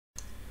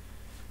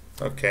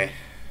Okay.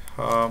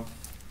 Um,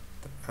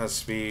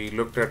 as we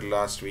looked at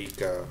last week,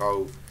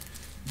 how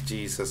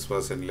Jesus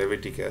was in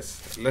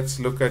Leviticus,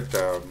 let's look at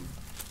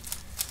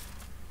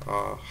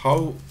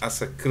how,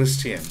 as a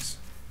Christians,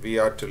 we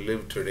are to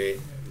live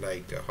today,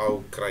 like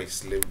how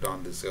Christ lived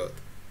on this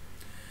earth.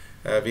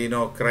 We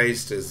know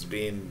Christ has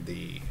been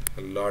the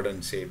Lord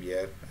and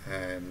Savior,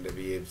 and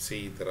we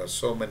see there are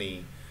so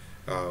many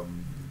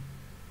um,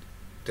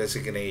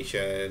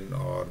 designation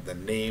or the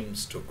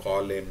names to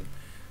call him.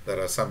 There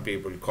are some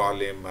people call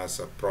him as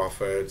a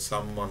prophet,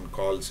 someone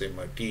calls him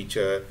a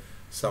teacher,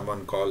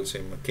 someone calls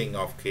him a King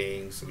of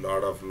Kings,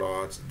 Lord of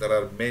Lords. There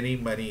are many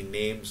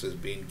names has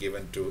been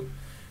given to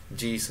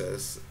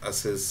Jesus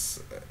as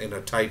his in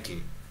a title.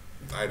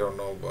 I don't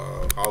know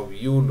how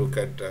you look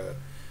at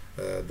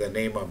the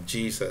name of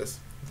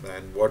Jesus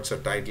and what's a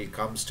title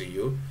comes to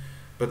you.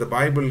 But the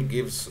Bible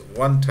gives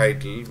one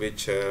title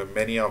which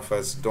many of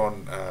us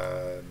don't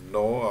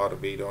know or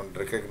we don't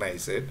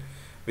recognize it,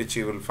 which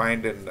you will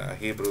find in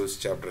Hebrews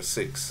chapter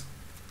 6.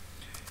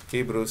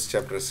 Hebrews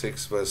chapter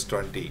 6 verse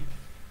 20.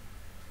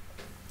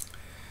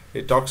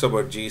 It talks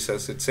about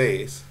Jesus. It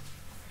says,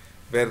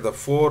 where the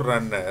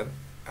forerunner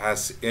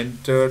has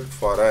entered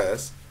for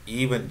us,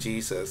 even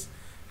Jesus,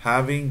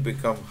 having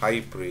become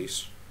high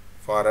priest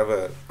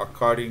forever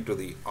according to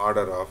the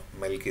order of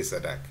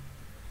Melchizedek.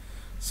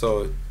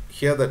 So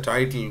here the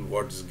title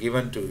what is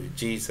given to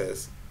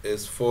Jesus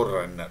is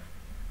Forerunner.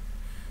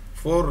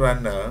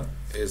 Forerunner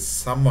is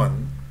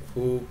someone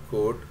who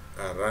could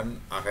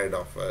run ahead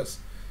of us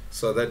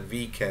so that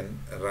we can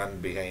run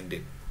behind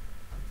him.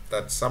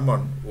 That's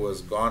someone who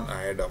has gone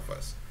ahead of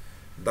us.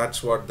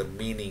 That's what the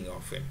meaning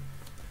of him.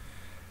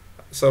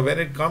 So when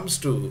it comes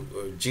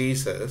to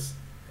Jesus,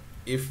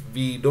 if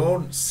we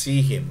don't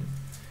see him,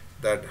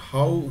 that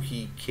how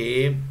he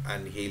came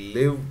and he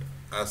lived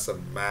as a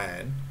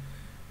man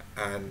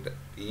and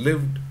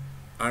lived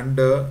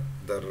under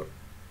the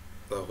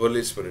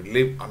Holy Spirit,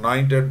 lived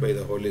anointed by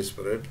the Holy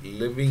Spirit,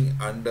 living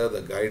under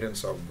the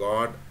guidance of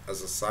God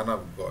as a son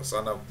of God,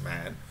 son of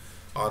man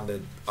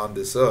on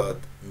this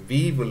earth,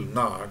 we will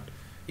not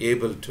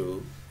able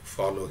to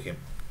follow him.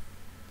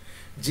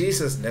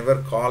 Jesus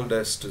never called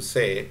us to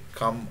say,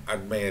 come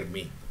admire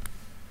me.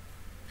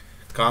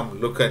 Come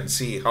look and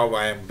see how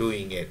I am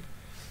doing it.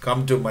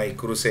 Come to my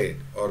crusade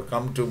or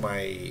come to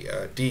my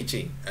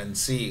teaching and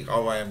see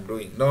how I am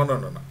doing. No.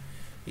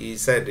 He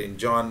said in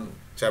John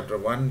chapter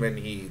 1 when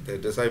the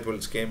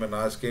disciples came and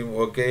asked him,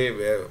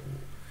 okay,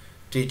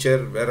 teacher,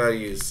 where are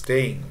you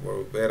staying?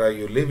 Or where are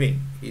you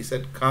living? He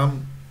said,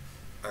 come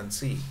and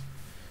see.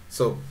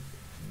 So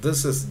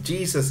this is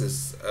Jesus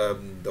is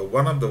the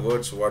one of the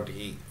words what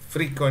he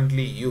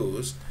frequently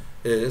used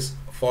is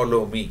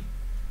follow me.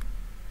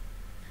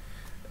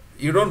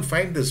 You don't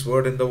find this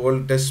word in the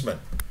Old Testament.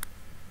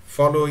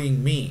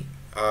 Following me.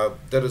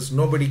 There is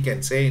nobody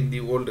can say in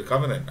the Old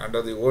Covenant.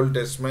 Under the Old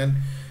Testament,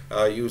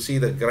 you see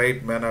the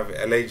great man of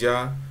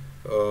Elijah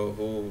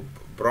who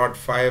brought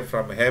fire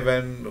from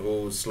heaven,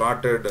 who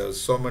slaughtered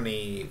so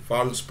many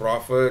false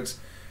prophets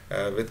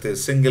with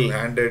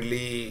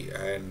single-handedly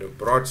and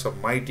brought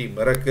some mighty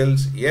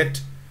miracles.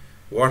 Yet,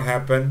 what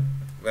happened?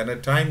 When a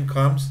time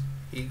comes,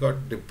 he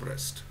got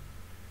depressed.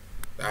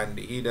 And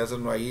he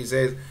doesn't know. He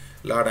says,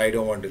 Lord, I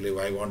don't want to live.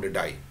 I want to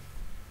die.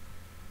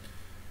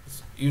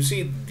 You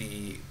see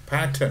the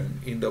pattern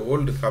in the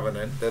Old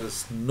Covenant, there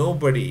is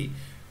nobody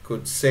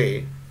could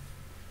say,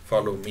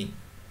 follow me.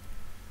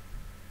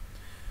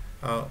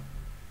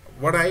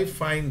 What I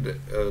find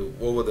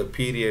over the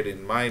period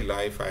in my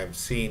life, I have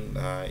seen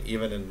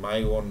even in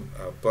my own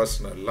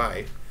personal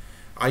life,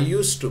 I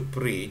used to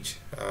preach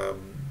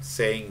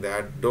saying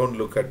that don't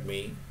look at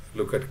me,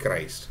 look at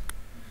Christ.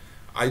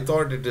 I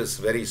thought it is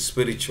very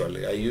spiritual.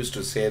 I used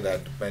to say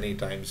that many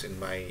times in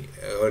my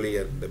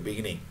earlier in the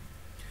beginning.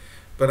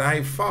 But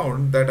I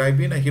found that I've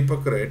been a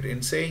hypocrite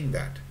in saying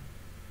that.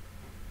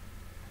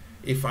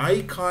 If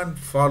I can't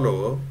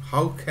follow,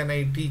 how can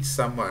I teach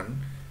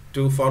someone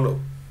to follow?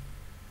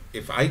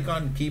 If I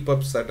can't keep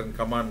up certain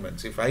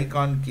commandments, if I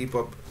can't keep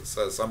up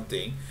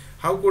something,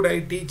 how could I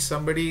teach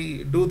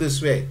somebody do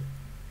this way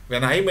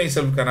when I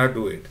myself cannot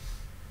do it?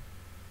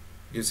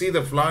 You see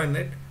the flaw in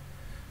it?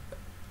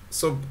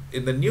 So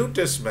in the New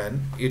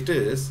Testament, it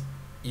is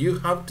you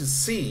have to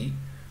see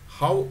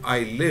how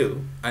I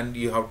live and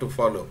you have to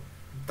follow.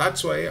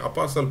 That's why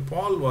Apostle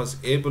Paul was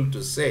able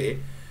to say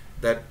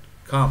that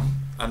come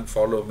and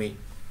follow me.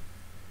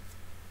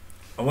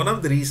 One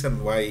of the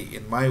reasons why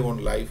in my own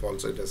life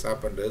also it has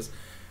happened is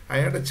I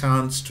had a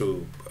chance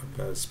to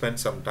spend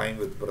some time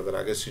with Brother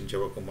Agustin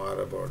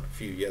Javakumar about a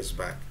few years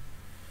back.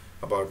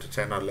 About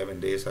 10 or 11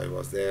 days I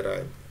was there.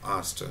 I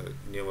asked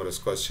numerous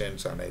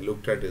questions and I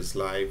looked at his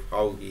life,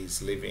 how he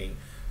is living,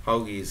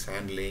 how he is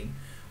handling.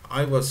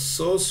 I was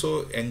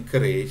so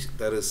encouraged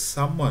there is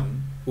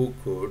someone who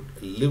could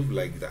live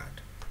like that.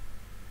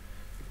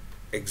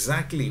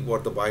 Exactly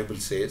what the Bible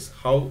says,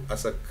 how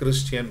as a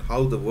Christian,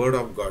 how the Word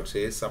of God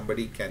says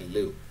somebody can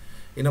live.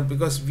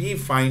 Because we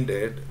find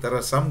it, there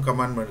are some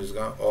commandments,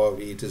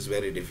 it is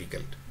very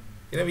difficult.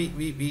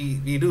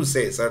 We do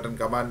say certain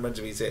commandments,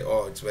 we say,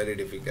 oh, it's very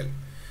difficult.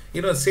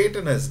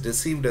 Satan has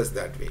deceived us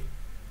that way.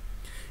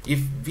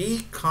 If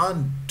we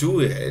can't do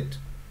it,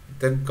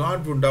 then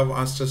God would have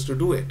asked us to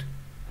do it.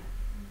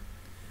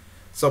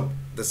 So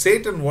the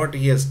Satan, what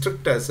he has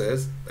tricked us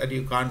is that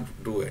you can't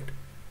do it.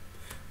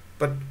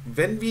 But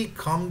when we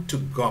come to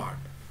God,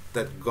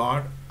 that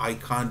God, I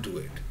can't do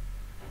it.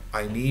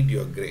 I need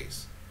your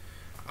grace.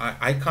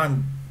 I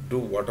can't do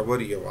whatever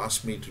you have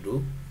asked me to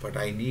do, but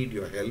I need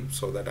your help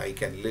so that I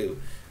can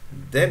live.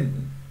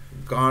 Then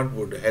God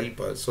would help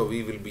us, so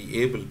we will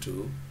be able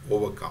to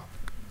overcome.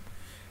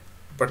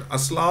 But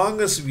as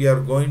long as we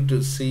are going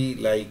to see,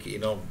 like,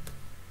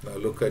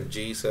 look at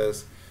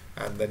Jesus,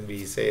 and then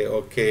we say,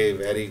 okay,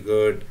 very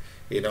good,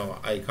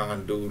 I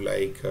can't do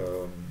like,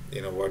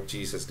 what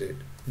Jesus did.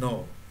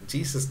 No,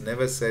 Jesus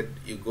never said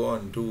you go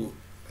and do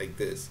like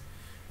this.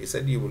 He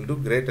said you will do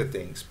greater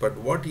things. But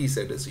what he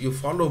said is, you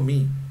follow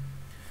me.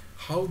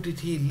 How did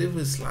he live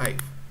his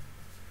life?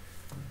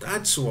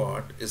 That's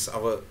what is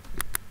our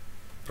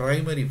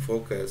primary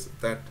focus,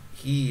 that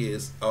he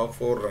is our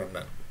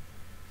forerunner.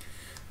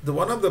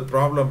 One of the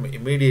problem,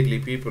 immediately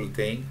people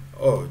think,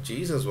 oh,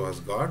 Jesus was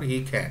God,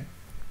 he can,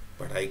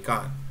 but I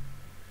can't.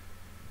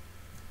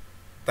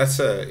 That's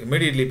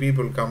immediately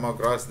people come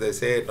across, they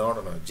say,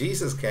 no,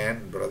 Jesus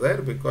can,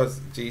 brother,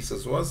 because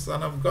Jesus was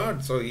Son of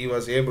God, so he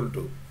was able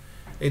to.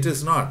 It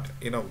is not.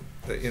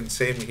 In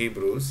same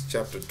Hebrews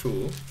chapter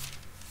 2,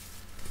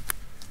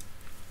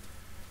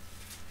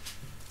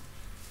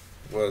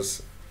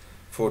 verse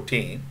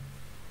 14,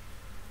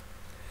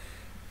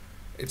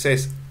 it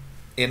says,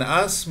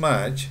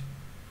 inasmuch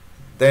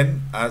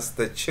then as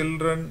the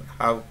children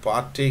have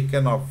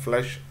partaken of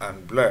flesh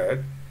and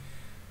blood,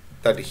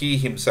 that he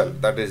himself,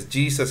 that is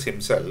Jesus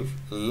himself,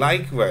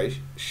 likewise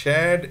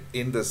shared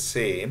in the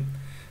same,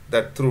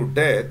 that through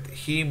death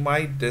he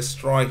might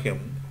destroy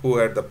him who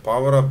had the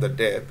power of the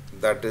death,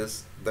 that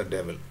is the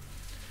devil.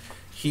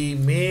 He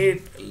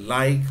made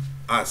like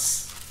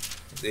us.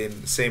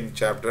 In same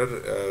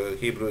chapter,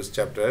 Hebrews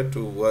chapter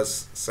 2,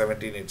 verse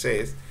 17, it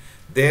says,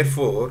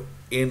 therefore,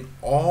 in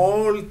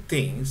all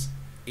things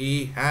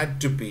he had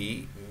to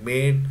be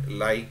made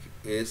like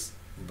his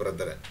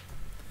brethren.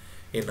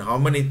 In how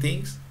many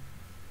things?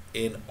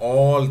 In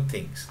all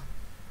things.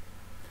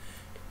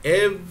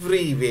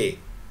 Every way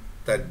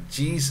that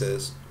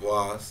Jesus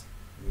was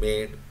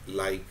made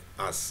like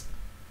us.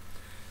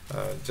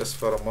 Just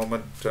for a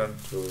moment,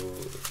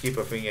 keep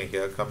a finger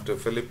here, come to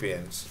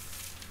Philippians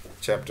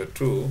chapter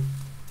 2.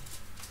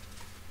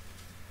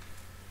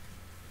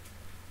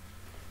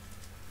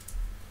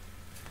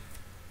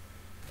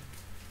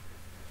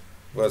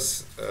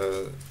 Verse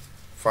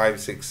 5,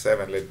 6,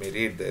 7, let me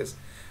read this.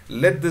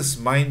 Let this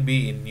mind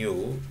be in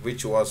you,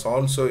 which was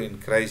also in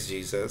Christ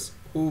Jesus,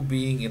 who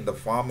being in the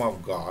form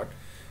of God,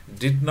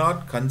 did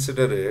not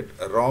consider it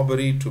a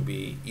robbery to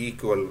be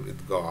equal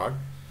with God,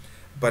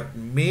 but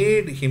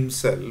made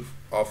himself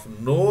of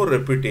no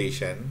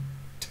reputation,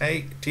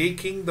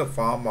 taking the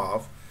form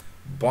of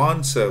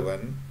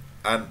bondservant,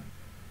 and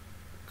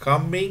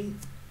coming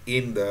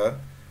in the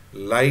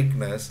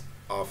likeness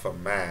of a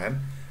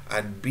man,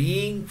 and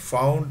being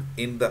found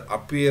in the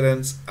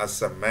appearance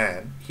as a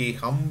man, he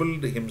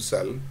humbled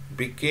himself,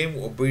 became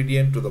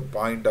obedient to the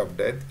point of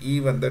death,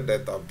 even the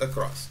death of the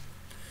cross.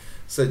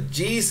 So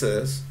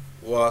Jesus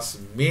was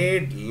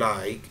made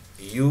like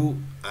you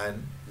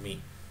and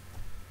me.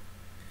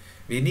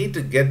 We need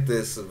to get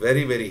this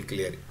very, very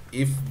clear.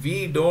 If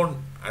we don't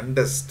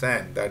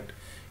understand that,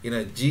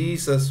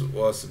 Jesus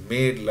was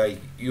made like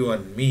you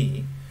and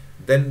me,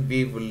 then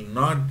we will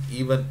not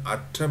even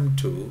attempt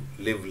to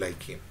live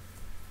like him.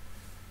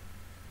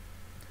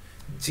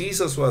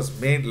 Jesus was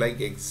made like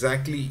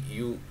exactly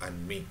you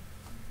and me.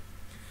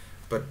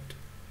 But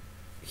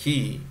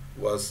he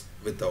was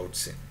without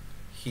sin.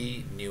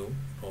 He knew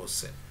no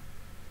sin.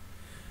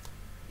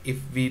 If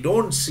we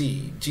don't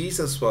see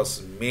Jesus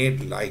was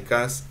made like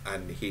us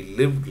and he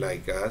lived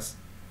like us,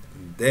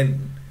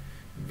 then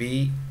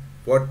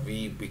what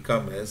we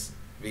become is,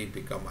 we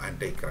become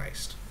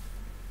Antichrist.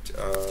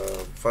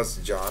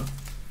 First John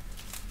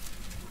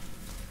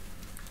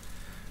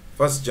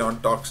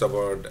talks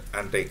about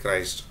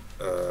Antichrist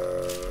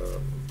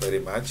very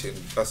much. In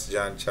 1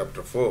 John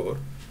chapter 4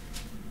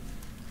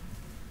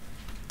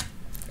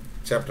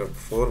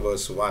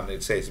 verse 1,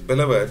 it says,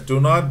 beloved, do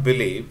not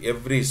believe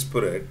every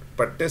spirit,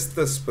 but test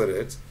the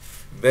spirits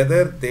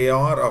whether they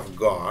are of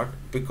God,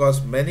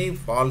 because many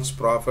false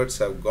prophets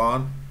have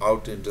gone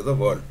out into the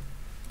world.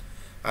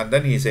 And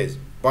then he says,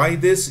 by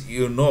this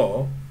you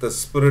know the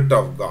Spirit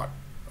of God.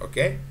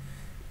 Okay?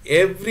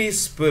 Every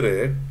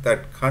spirit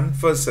that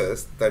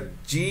confesses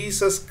that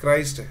Jesus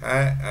Christ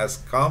has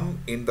come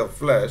in the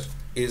flesh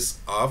is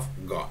of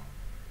God.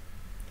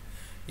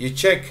 You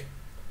check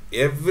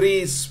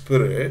every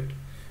spirit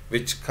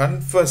which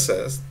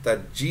confesses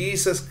that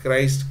Jesus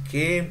Christ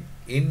came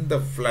in the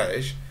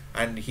flesh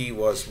and he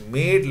was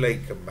made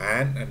like a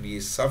man, and he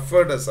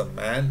suffered as a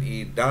man,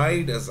 he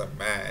died as a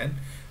man,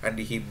 and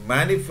he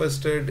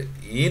manifested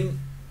in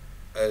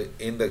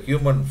the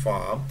human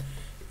form.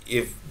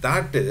 if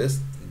that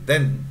is,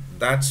 then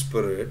that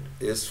spirit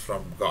is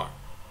from God.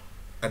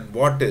 And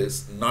what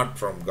is not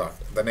from God?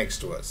 The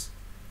next verse.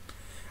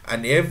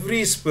 And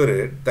every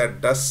spirit that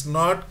does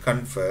not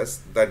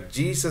confess that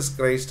Jesus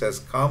Christ has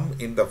come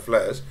in the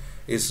flesh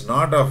is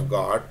not of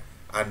God,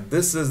 and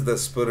this is the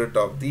spirit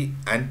of the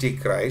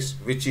Antichrist,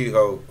 which you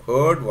have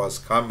heard was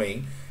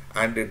coming,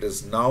 and it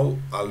is now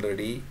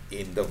already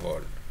in the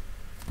world.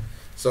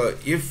 So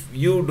if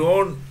you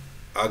don't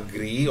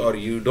agree or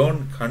you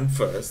don't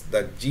confess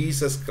that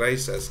Jesus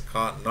Christ has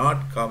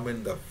not come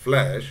in the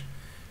flesh,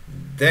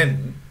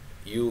 then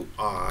you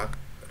are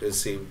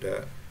received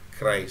a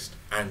Christ,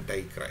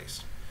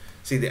 Antichrist.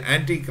 See, the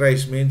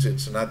Antichrist means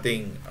it's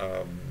nothing,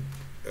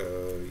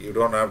 you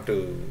don't have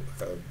to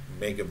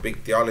make a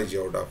big theology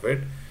out of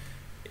it.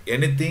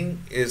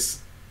 Anything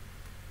is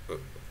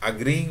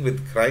agreeing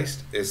with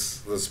Christ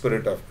is the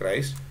spirit of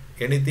Christ.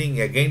 Anything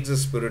against the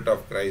spirit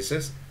of Christ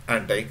is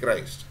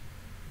Antichrist.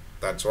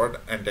 That's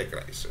what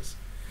Antichrist is.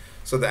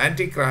 So the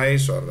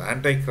Antichrist or the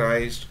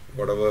Antichrist,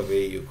 whatever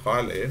way you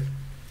call it,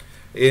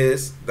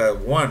 is the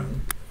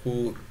one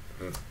who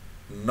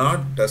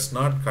does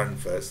not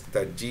confess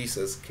that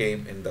Jesus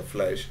came in the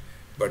flesh,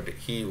 but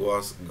he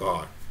was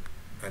God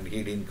and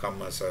he didn't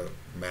come as a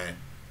man.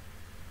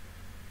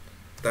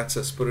 That's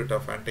a spirit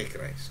of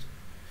Antichrist.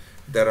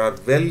 There are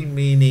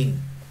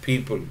well-meaning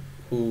people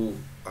who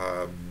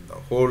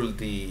hold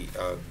the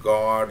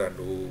God and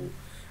who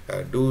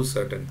do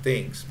certain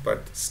things,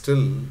 but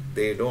still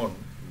they don't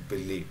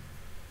believe.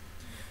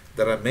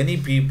 There are many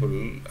people,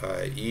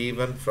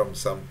 even from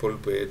some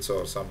pulpits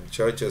or some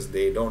churches,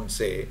 they don't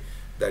say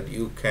that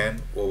you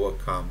can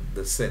overcome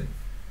the sin.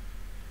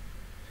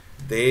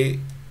 They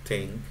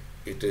think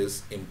it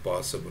is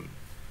impossible.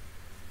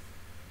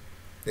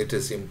 It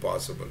is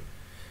impossible.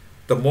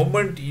 The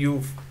moment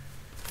you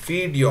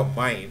feed your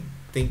mind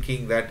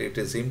thinking that it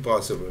is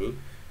impossible,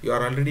 you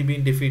are already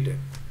being defeated.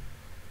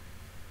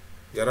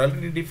 You are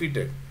already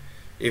defeated.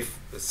 If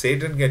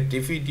Satan can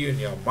defeat you in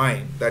your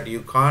mind that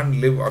you can't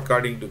live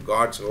according to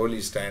God's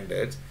holy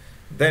standards,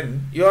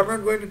 then you are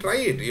not going to try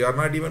it. You are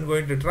not even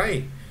going to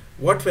try.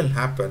 What will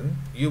happen?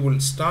 You will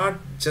start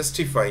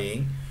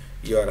justifying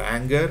your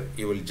anger.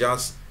 You will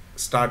just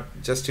start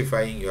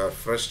justifying your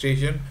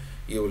frustration.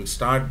 You will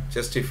start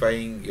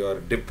justifying your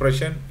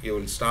depression. You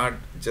will start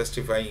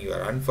justifying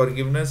your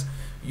unforgiveness.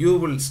 You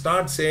will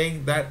start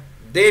saying that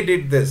they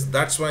did this.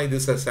 That's why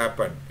this has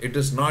happened. It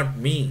is not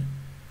me.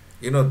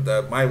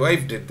 My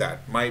wife did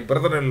that. My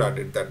brother-in-law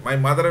did that. My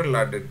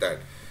mother-in-law did that.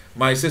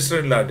 My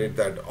sister-in-law did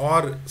that.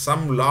 Or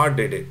some law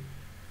did it.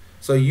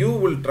 So you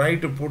will try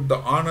to put the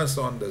onus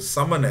on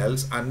someone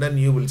else, and then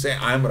you will say,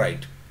 I am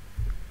right.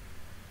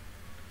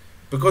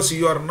 Because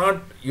you are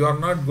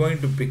not going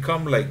to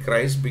become like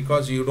Christ,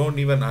 because you don't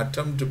even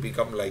attempt to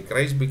become like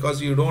Christ,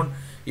 because you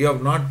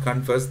have not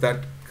confessed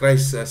that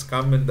Christ has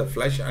come in the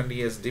flesh and he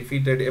has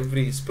defeated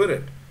every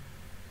spirit.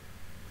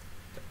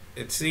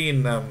 It's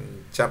in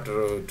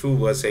chapter 2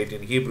 verse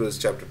 18, Hebrews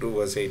chapter 2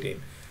 verse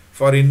 18.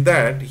 For in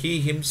that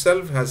he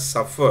himself has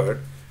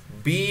suffered,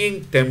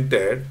 being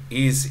tempted,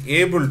 he is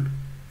able to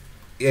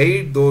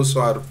aid those who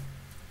are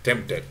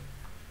tempted.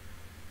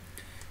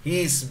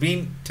 He is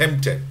being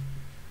tempted.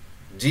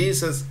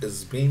 Jesus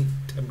is being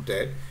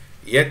tempted,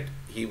 yet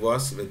he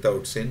was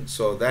without sin,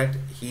 so that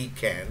he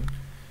can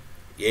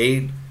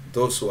aid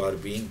those who are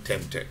being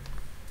tempted.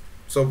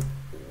 So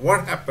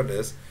what happened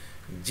is,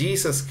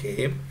 Jesus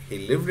came,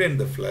 he lived in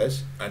the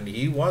flesh, and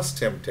he was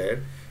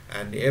tempted,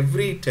 and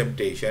every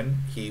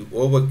temptation he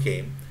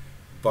overcame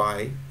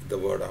by the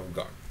word of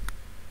God.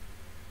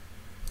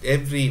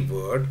 Every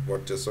word,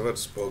 whatever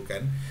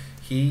spoken,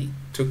 he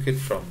took it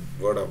from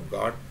word of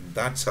God.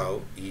 That's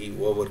how he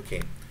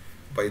overcame.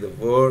 By the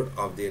word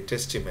of their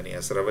testimony,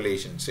 as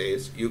Revelation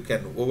says, you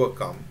can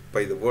overcome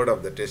by the word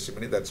of the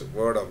testimony. That's the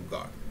word of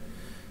God.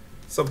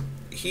 So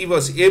he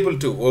was able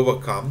to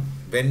overcome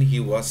when he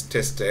was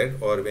tested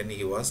or when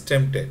he was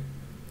tempted.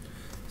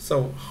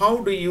 So how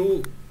do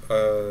you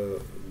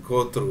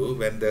go through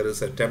when there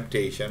is a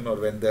temptation or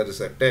when there is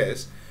a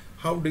test?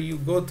 How do you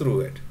go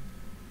through it?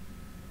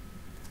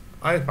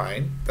 I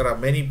find there are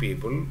many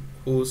people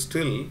who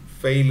still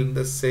fail in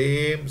the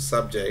same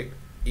subject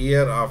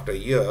year after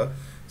year,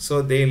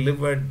 so they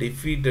live a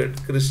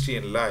defeated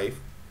Christian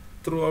life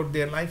throughout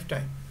their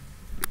lifetime.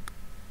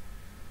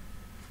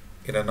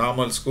 In a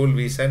normal school,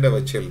 we send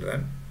our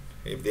children.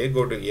 If they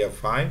go to year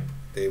 5,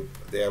 they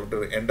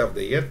after the end of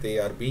the year, they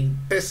are being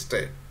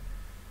tested.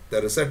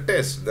 There is a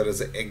test, there is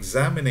an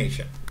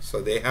examination.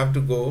 So they have to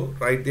go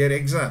write their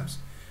exams.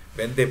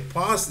 When they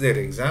pass their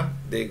exam,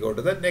 they go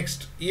to the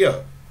next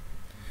year.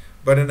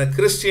 But in a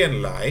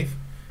Christian life,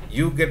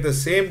 you get the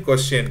same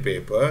question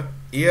paper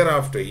year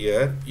after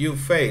year, you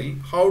fail.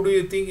 How do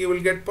you think you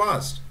will get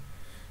passed?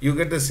 You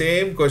get the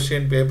same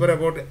question paper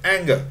about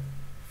anger.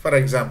 For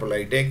example,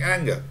 I take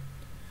anger.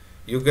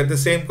 You get the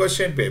same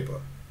question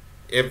paper.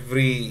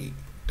 Every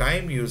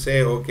time you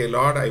say, okay,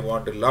 Lord, I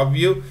want to love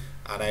you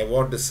and I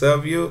want to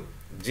serve you.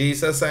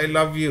 Jesus, I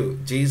love you.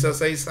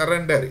 Jesus, I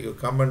surrender. You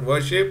come and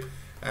worship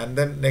and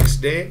then next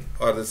day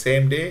or the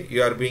same day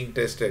you are being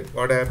tested.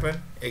 What happened?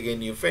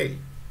 Again you fail.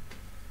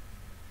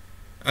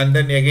 And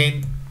then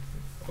again,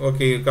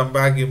 okay, you come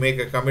back, you make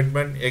a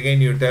commitment,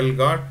 again you tell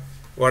God,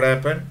 what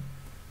happened?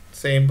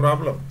 Same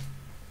problem.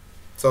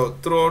 So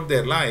throughout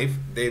their life,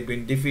 they've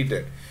been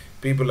defeated.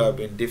 People have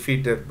been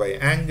defeated by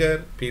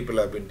anger, people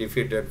have been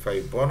defeated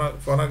by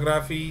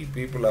pornography,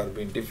 people have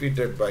been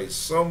defeated by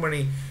so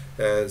many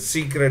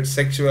secret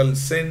sexual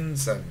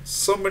sins and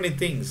so many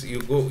things.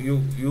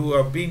 You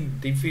have been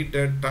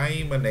defeated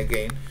time and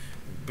again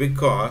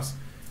because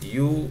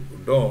you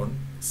don't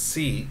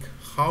seek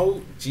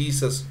how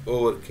Jesus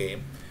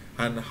overcame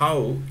and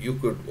how you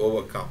could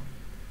overcome.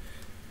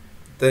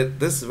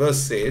 This verse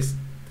says,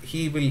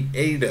 He will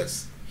aid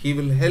us, He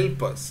will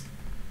help us.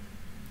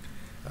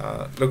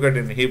 Look at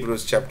in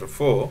Hebrews chapter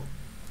 4,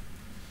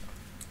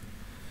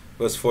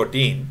 verse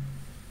 14.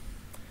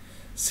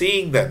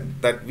 Seeing then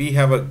that we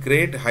have a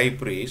great high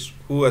priest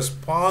who has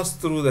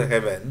passed through the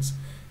heavens,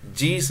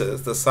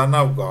 Jesus, the Son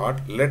of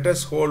God, let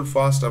us hold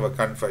fast our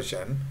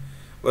confession.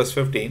 Verse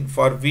 15.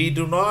 For we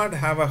do not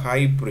have a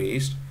high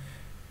priest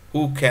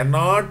who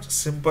cannot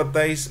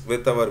sympathize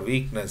with our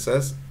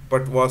weaknesses,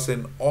 but was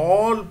in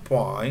all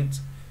points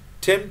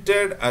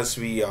tempted as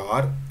we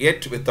are,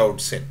 yet without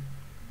sin.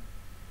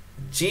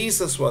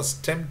 Jesus was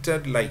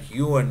tempted like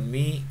you and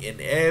me in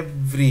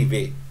every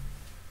way.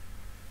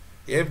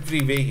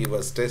 Every way he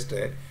was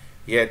tested,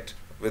 yet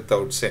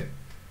without sin.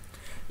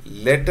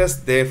 Let us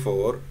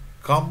therefore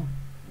come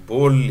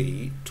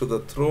boldly to the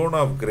throne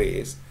of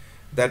grace,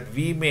 that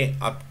we may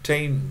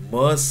obtain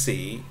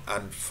mercy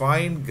and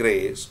find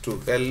grace to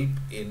help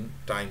in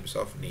times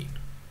of need.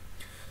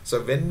 So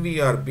when we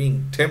are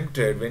being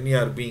tempted, when you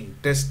are being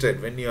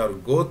tested, when you are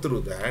go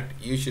through that,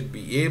 you should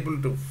be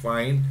able to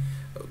find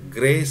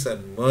grace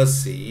and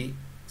mercy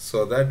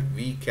so that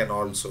we can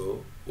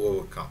also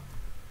overcome.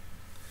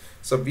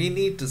 So we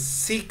need to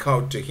seek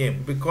out to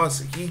Him,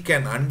 because He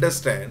can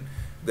understand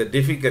the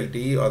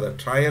difficulty or the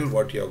trial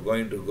what you are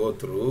going to go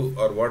through,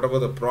 or whatever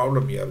the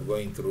problem you are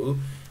going through.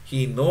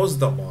 He knows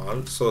them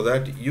all, so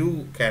that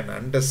you can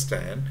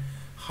understand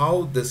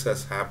how this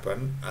has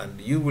happened,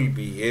 and you will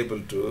be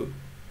able to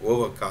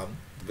overcome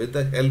with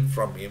the help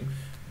from Him,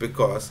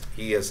 because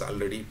He has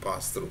already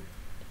passed through.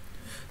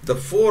 The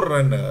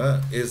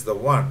forerunner is the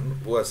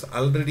one who has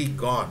already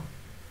gone.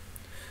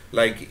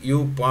 Like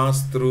you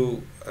pass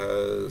through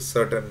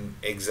certain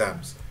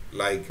exams,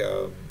 like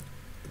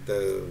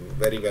the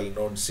very well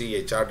known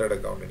CA, Chartered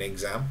Accountant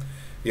exam.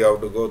 You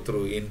have to go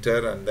through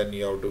inter and then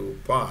you have to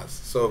pass.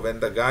 So when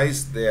the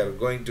guys, they are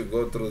going to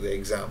go through the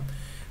exam,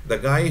 the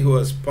guy who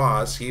has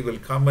passed, he will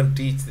come and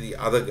teach the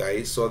other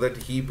guy, so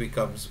that he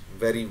becomes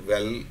very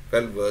well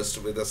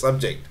versed with the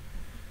subject.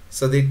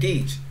 So they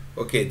teach,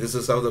 okay, this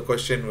is how the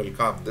question will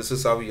come, this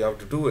is how you have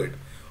to do it.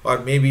 Or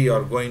maybe you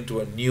are going to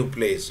a new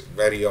place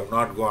where you have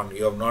not gone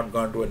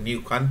to a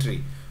new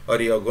country,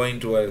 or you are going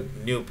to a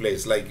new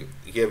place. Like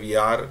here we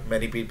are,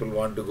 many people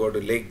want to go to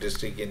Lake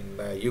District in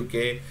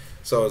UK.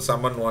 So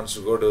someone wants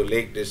to go to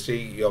Lake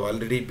District, you have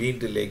already been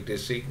to Lake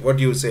District. What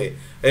do you say?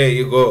 Hey,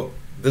 you go,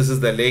 this is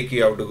the lake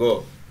you have to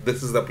go,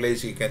 this is the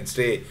place you can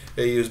stay,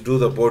 you do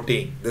the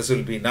boating, this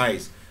will be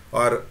nice.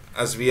 Or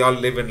as we all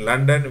live in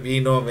London,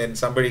 we know when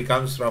somebody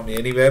comes from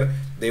anywhere,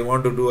 they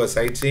want to do a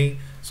sightseeing.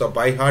 So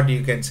by heart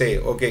you can say,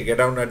 okay, get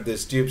down at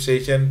this tube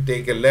station,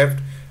 take a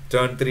left,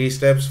 turn 3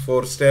 steps,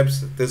 4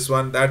 steps, this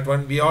one, that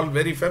one. We all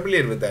very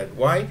familiar with that.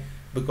 Why?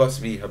 Because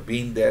we have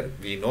been there,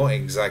 we know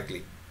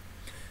exactly.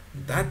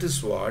 That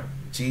is what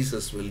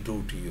Jesus will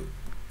do to you.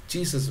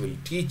 Jesus will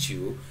teach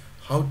you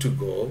how to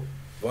go,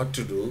 what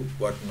to do,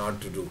 what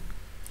not to do.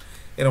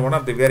 You know, one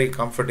of the very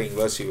comforting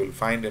verse you will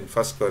find in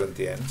 1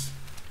 Corinthians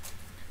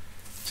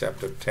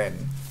chapter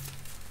 10.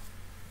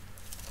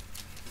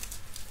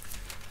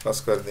 1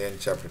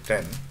 Corinthians chapter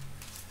 10,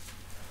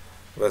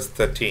 verse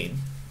 13.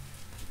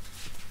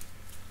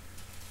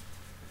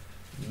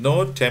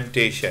 No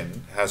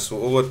temptation has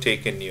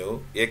overtaken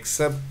you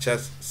except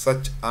just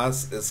such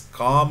as is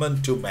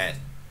common to man.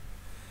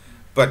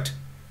 But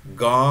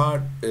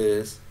God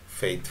is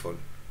faithful.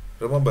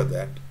 Remember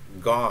that.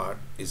 God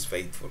is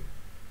faithful.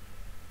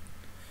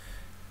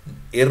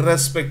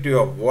 Irrespective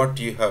of what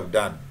you have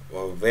done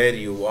or where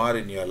you are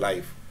in your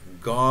life,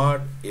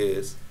 God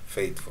is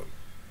faithful.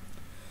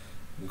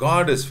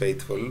 God is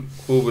faithful,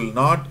 who will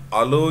not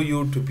allow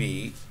you to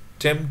be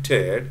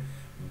tempted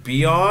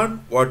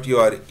beyond what you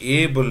are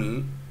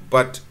able,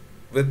 but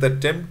with the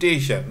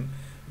temptation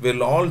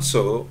will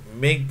also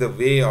make the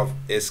way of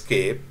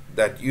escape,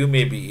 that you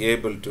may be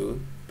able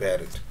to bear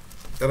it.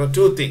 There are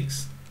 2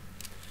 things.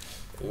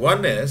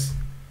 One is,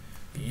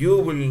 you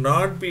will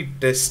not be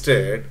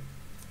tested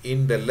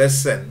in the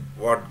lesson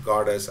what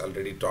God has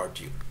already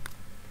taught you.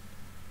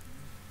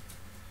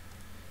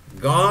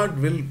 God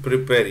will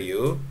prepare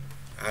you,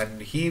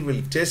 and He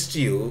will test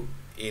you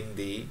in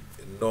the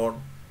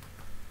known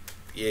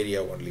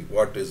area only,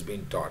 what is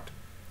being taught.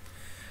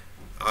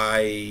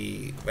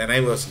 When I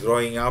was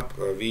growing up,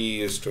 we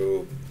used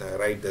to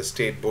write the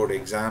state board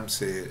exams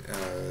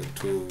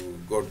to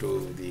go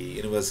to the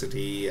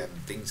university and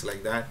things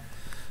like that.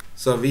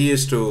 So we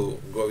used to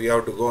go. We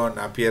have to go and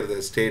appear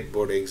the state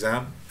board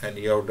exam, and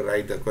you have to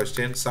write the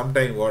question.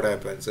 Sometimes what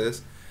happens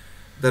is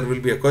there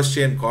will be a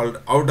question called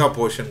out of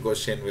portion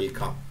question will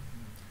come.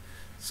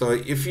 So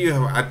if you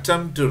have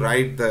attempt to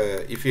write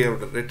if you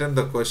have written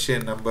the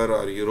question number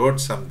or you wrote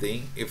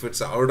something, if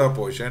it's out of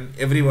portion,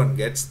 everyone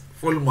gets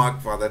full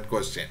mark for that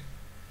question.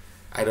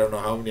 I don't know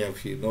how many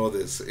of you know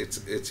this.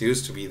 It's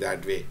used to be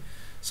that way.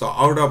 So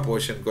out of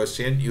portion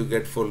question, you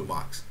get full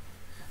marks.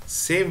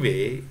 Same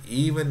way,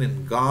 even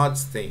in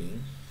God's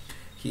thing,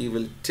 He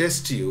will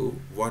test you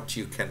what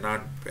you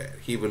cannot bear.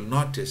 He will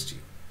not test you.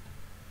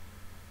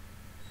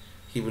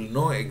 He will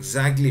know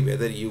exactly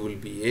whether you will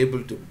be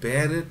able to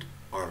bear it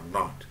or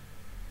not.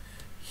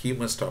 He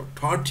must have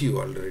taught you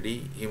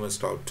already. He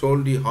must have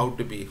told you how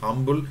to be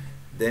humble.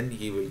 Then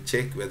He will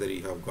check whether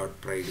you have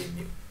got pride in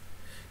you.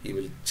 He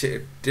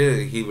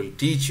will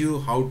teach you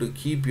how to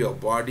keep your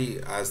body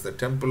as the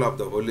temple of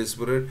the Holy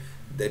Spirit.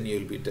 Then you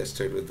will be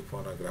tested with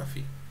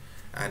pornography.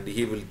 And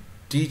He will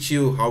teach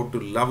you how to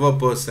love a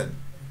person.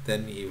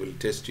 Then He will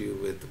test you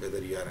with whether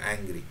you are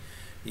angry.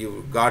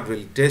 God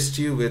will test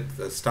you with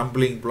a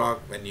stumbling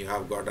block when you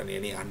have gotten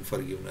any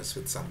unforgiveness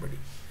with somebody.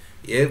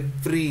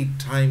 Every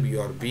time you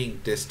are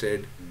being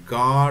tested,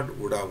 God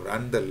would have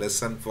run the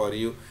lesson for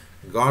you.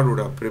 God would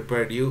have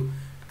prepared you,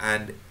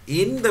 and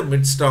in the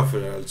midst of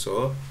it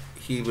also,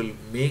 He will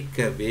make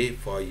a way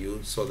for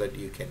you so that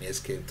you can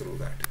escape through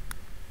that.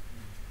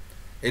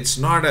 It's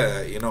not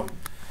a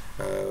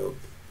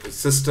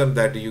system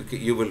that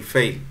you will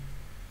fail.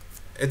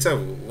 It's a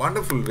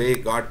wonderful way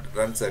God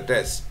runs a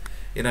test.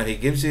 He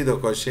gives you the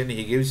question,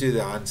 He gives you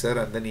the answer,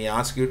 and then He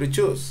asks you to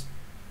choose.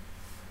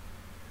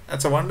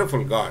 That's a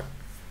wonderful God.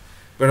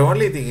 But the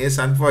only thing is,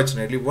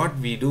 unfortunately, what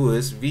we do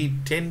is we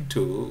tend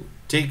to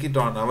take it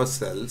on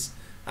ourselves,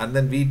 and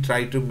then we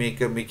try to make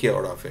a Mickey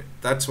out of it.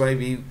 That's why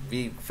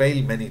we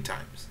fail many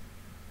times.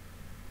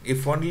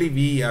 If only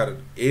we are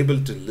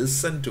able to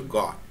listen to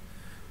God,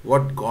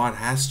 what God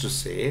has to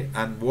say,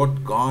 and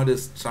what God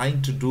is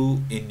trying to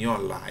do in your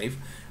life,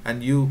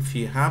 and if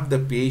you have the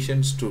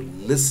patience to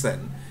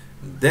listen,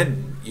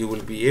 then you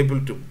will be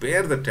able to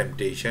bear the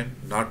temptation.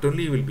 Not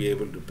only you will be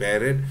able to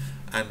bear it,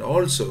 and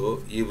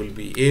also you will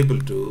be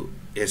able to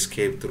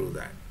escape through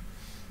that.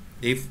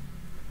 If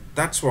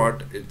that's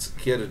what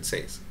here it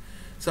says.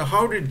 So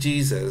how did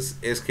Jesus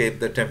escape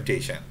the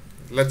temptation?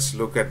 Let's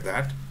look at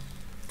that.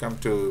 Come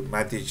to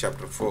Matthew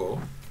chapter 4.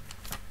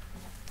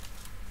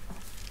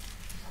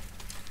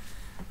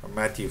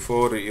 Matthew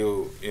 4,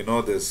 you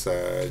know this,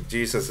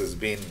 Jesus has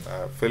been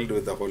filled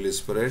with the Holy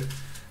Spirit,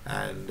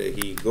 and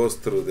he goes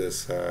through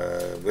this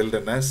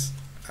wilderness,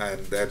 and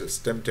that is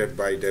tempted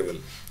by devil.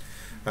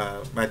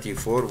 Matthew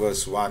 4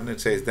 verse 1,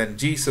 it says, Then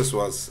Jesus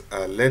was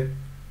led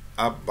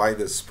up by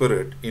the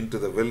Spirit into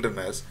the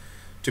wilderness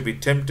to be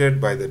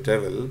tempted by the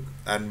devil,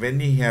 and when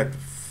he had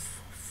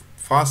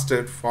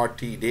fasted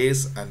 40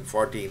 days and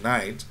 40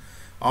 nights,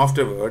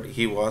 afterward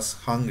he was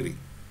hungry.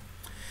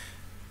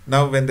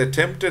 Now when the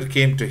tempter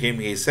came to him,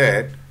 he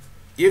said,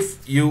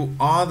 If you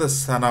are the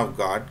Son of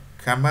God,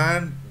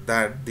 command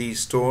that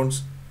these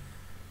stones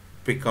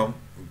become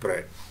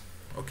bread.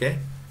 Okay?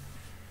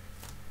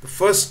 The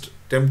first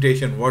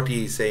temptation, what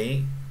he is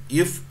saying,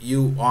 if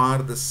you are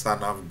the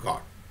Son of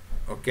God.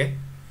 Okay?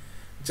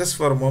 Just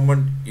for a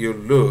moment, you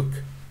look,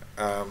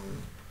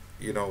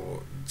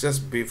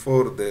 just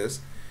before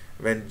this,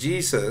 when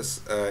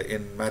Jesus,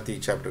 in Matthew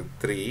chapter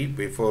 3,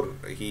 before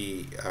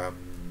he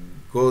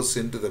goes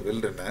into the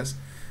wilderness,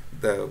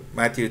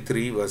 Matthew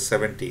 3 verse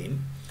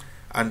 17,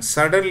 and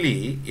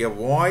suddenly a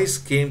voice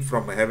came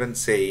from heaven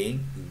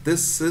saying,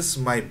 This is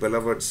my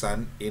beloved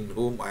Son, in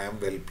whom I am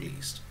well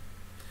pleased.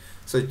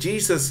 So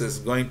Jesus is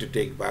going to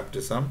take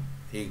baptism.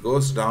 He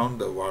goes down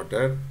the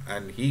water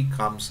and he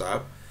comes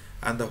up,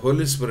 and the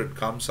Holy Spirit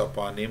comes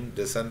upon him,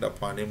 descend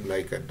upon him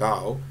like a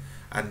dove,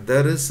 and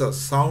there is a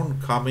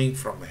sound coming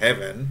from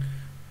heaven.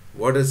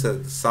 What is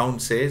the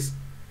sound says?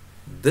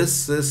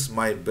 This is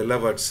my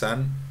beloved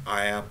Son,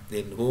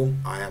 in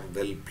whom I am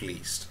well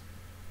pleased.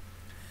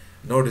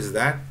 Notice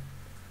that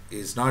he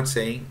is not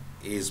saying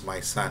he is my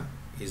son.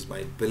 He is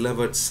my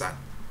beloved Son.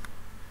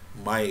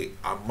 My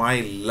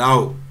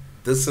love.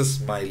 This is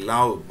my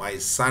love, my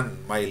son,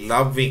 my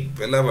loving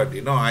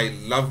beloved. I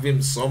love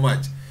him so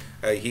much.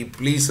 He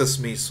pleases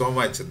me so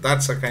much.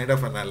 That's a kind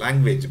of a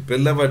language.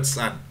 Beloved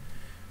Son.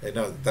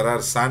 There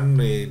are son,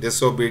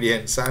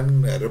 disobedient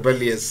son,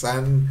 rebellious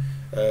son,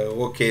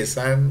 okay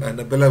son, and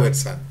a beloved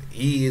Son.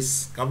 He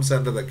comes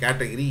under the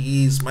category,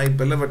 he is my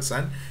beloved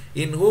Son,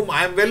 in whom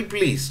I am well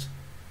pleased.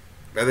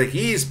 Whether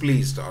he is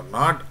pleased or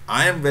not,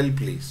 I am well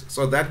pleased.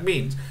 So that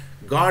means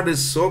God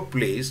is so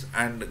pleased,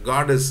 and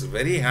God is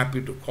very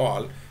happy to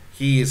call,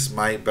 he is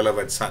my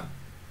beloved Son.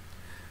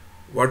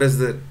 What does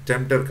the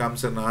tempter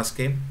comes and ask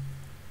him?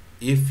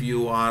 If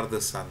you are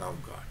the Son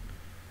of God.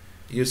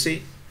 You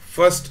see,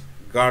 first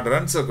God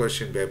runs a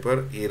question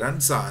paper, he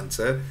runs the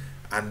answer,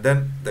 and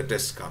then the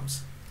test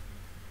comes.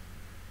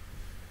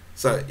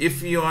 So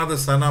if you are the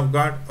Son of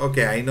God,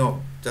 okay, I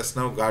know. Just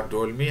now God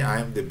told me I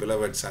am the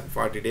beloved Son.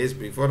 40 days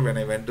before, when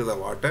I went to the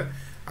water,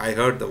 I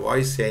heard the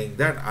voice saying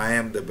that I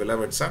am the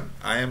beloved Son.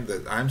 I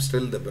am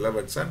still the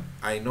beloved Son.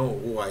 I know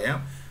who I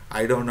am.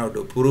 I don't have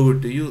to prove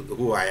it to you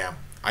who I am.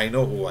 I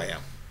know who I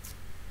am.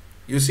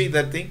 You see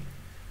that thing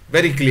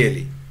very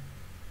clearly.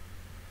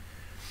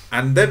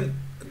 And then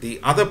the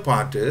other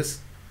part is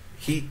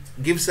he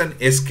gives an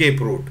escape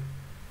route.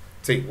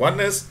 See, one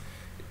is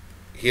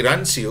he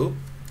runs you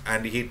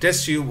and he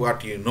tests you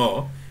what you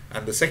know,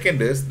 and the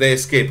second is the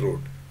escape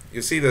route.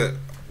 You see the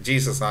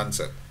Jesus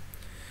answer.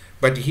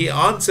 But he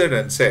answered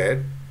and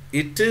said,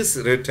 "It is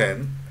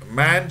written,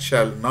 man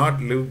shall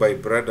not live by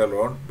bread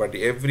alone, but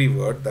every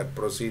word that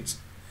proceeds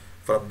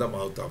from the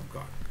mouth of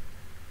God."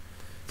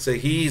 So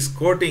he is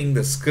quoting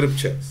the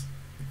scriptures.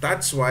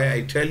 That's why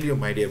I tell you,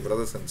 my dear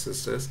brothers and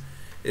sisters,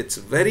 it's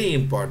very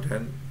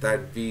important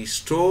that we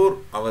store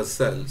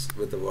ourselves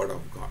with the word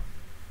of God.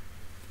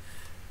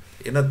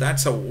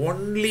 That's the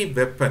only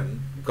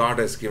weapon God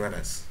has given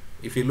us.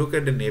 If you look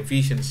at in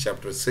Ephesians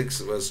chapter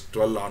 6 verse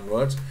 12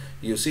 onwards,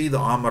 you see the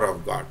armor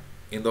of God.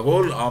 In the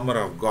whole armor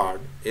of God,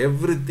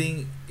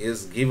 everything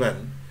is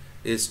given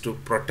is to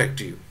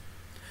protect you.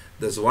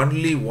 There's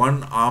only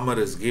one armor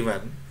is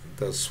given,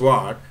 the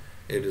sword.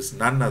 It is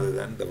none other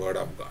than the word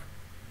of God.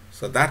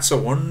 So that's the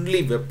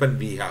only weapon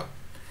we have.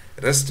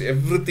 Rest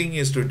everything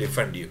is to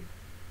defend you.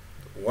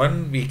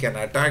 One, we can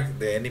attack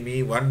the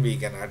enemy, one we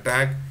can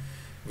attack,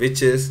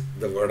 which is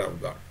the word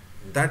of God.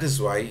 That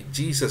is why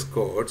Jesus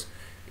quotes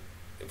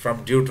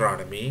from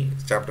Deuteronomy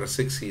chapter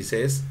 6, he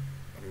says,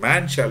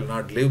 "Man shall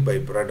not live by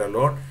bread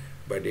alone,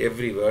 but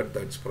every word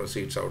that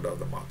proceeds out of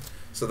the mouth."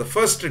 So the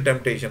first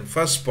temptation,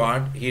 first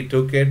part, he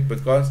took it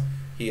because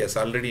he has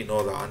already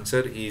know the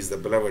answer. He is the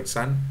beloved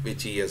Son,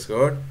 which he has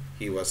heard.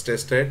 He was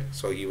tested,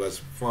 so he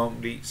was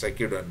firmly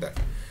secured on that.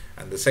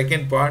 And the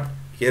second part,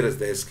 here is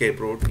the escape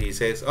route. He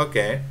says,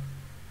 okay,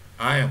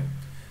 I am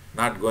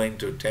not going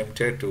to tempt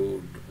her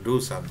to do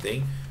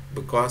something,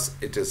 because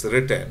it is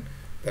written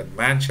that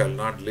man shall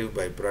not live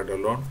by bread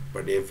alone,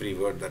 but every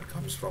word that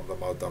comes from the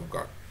mouth of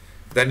God.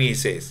 Then he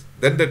says,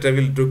 then the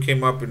devil took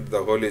him up into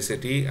the holy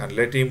city and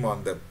let him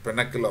on the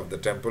pinnacle of the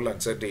temple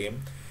and said to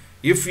him,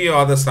 "If you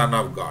are the Son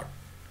of God,"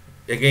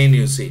 again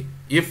you see,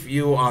 if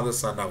you are the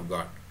Son of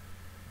God,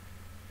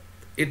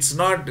 it's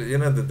not,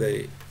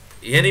 the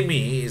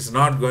enemy is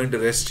not going to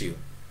rest you.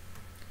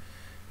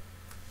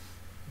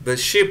 The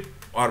ship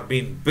are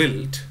being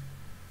built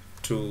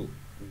to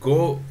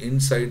go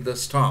inside the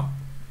storm.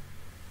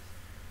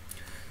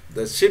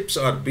 The ships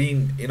are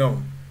being,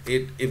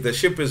 if the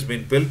ship has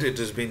been built, it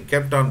has been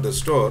kept on the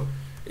store,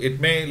 it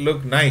may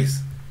look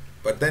nice,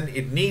 but then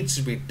it needs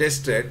to be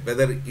tested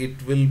whether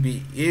it will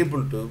be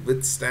able to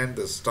withstand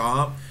the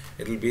storm.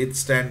 It will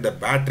withstand the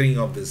battering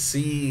of the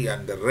sea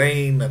and the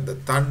rain and the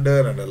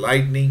thunder and the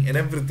lightning and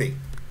everything.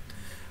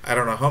 I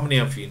don't know how many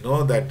of you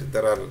know that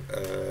there are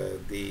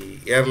the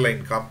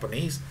airline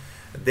companies,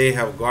 they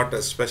have got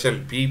a special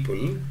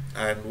people,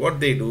 and what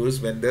they do is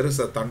when there is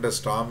a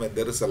thunderstorm and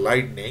there is a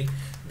lightning,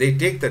 they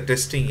take the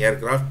testing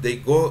aircraft, they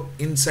go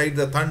inside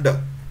the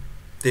thunder.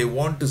 They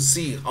want to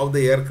see how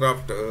the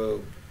aircraft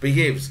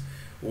behaves,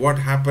 what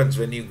happens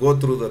when you go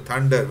through the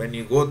thunder, when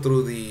you go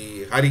through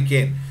the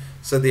hurricane.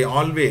 So they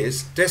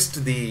always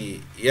test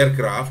the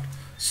aircraft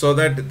so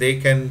that they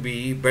can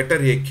be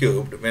better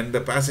equipped when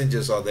the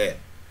passengers are there.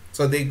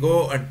 So they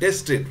go and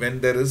test it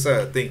when there is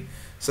a thing.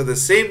 So the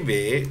same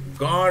way,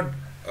 God,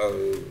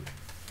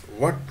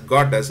 what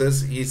God does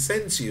is He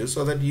sends you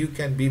so that you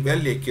can be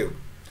well equipped.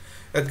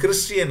 A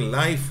Christian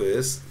life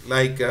is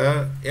like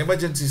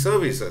emergency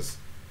services.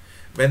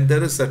 When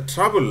there is a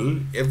trouble,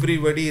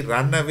 everybody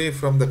run away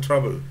from the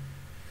trouble.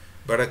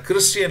 But a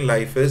Christian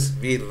life is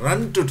we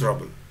run to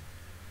trouble.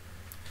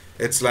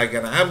 It's like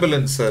an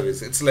ambulance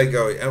service. It's like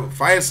a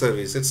fire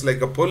service. It's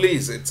like a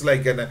police. It's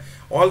like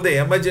all the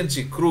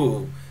emergency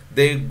crew.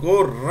 They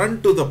go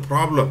run to the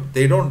problem.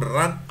 They don't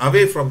run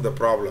away from the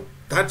problem.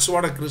 That's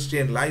what a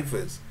Christian life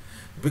is.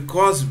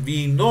 Because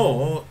we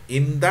know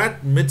in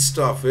that midst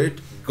of it,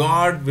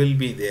 God will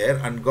be there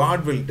and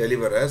God will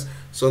deliver us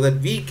so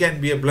that we can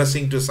be a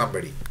blessing to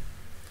somebody.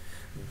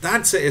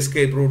 That's the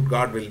escape route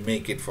God will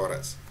make it for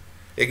us.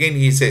 Again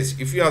He says,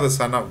 if you are the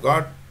Son of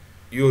God,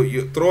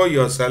 you throw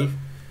yourself.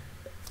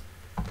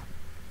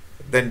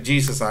 Then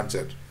Jesus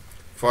answered,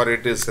 for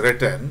it is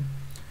written,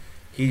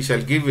 He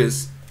shall give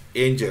His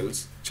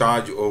angels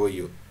charge over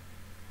you,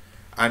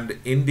 and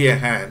in their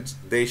hands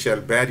they shall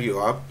bear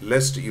you up,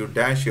 lest you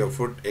dash your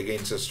foot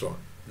against a stone.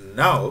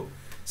 Now,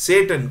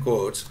 Satan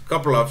quotes a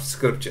couple of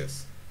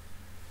scriptures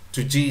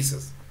to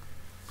Jesus.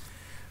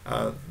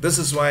 This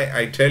is why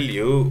I tell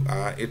you,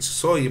 it's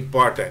so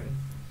important.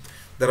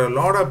 There are a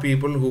lot of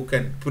people who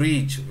can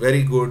preach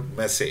very good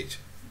message.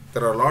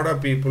 There are a lot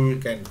of people who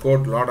can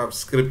quote a lot of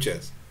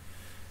scriptures.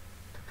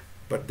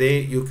 But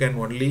you can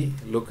only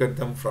look at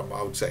them from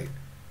outside.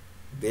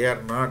 They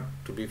are not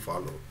to be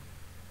followed.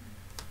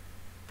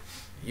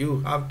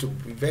 You have to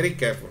be very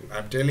careful.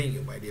 I'm telling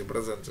you, my dear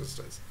brothers and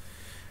sisters.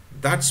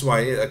 That's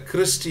why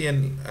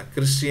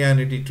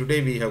Christianity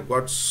today, we have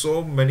got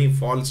so many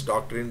false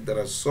doctrine. There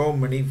are so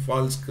many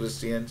false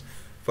Christians,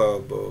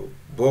 for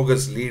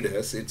bogus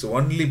leaders. It's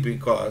only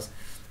because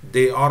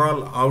they are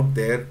all out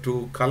there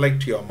to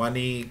collect your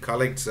money,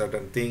 collect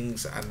certain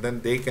things, and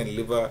then they can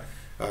live a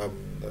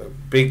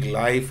big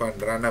life and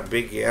run a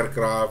big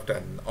aircraft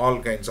and all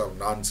kinds of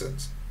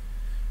nonsense,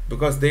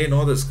 because they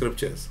know the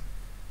scriptures.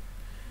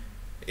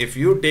 If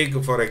you take,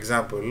 for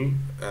example,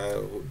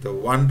 the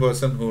one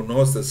person who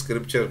knows the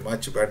scripture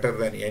much better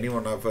than any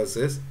one of us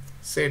is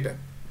Satan.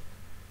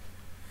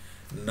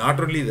 Not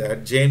only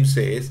that, James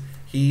says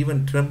he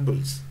even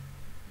trembles.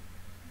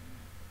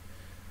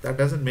 That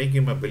doesn't make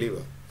him a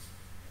believer.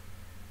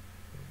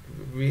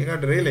 We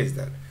have to realize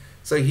that.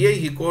 So here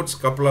he quotes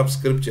couple of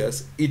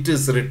scriptures. It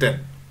is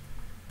written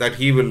that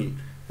he will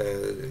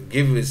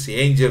give his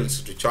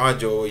angels to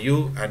charge over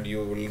you, and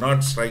you will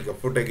not strike a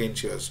foot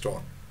against your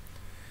stone.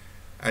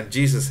 And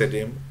Jesus said to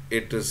him,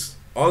 it is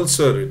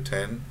also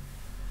written,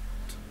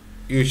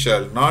 you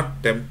shall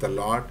not tempt the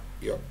Lord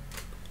your.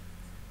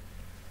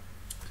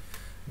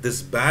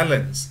 This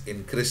balance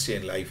in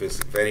Christian life is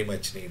very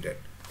much needed.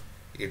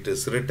 It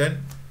is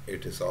written,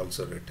 it is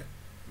also written.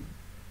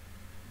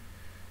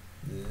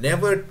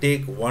 Never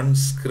take one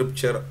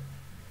scripture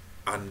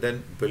and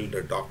then build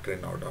a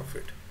doctrine out of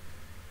it.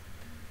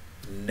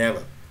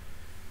 Never.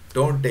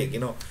 Don't take,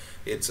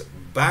 it's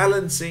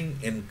balancing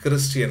in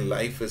Christian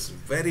life is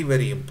very,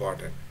 very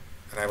important.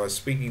 And I was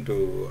speaking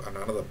to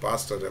another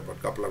pastor about a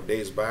couple of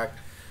days back,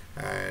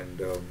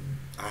 and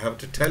I have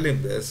to tell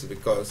him this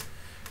because,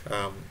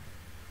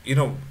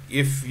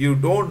 if you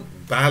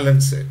don't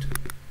balance it,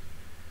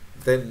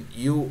 then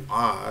you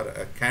are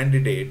a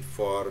candidate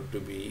for to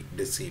be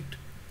deceived.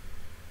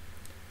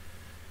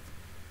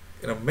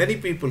 Many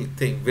people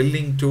think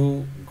willing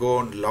to go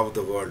and love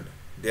the world.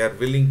 They are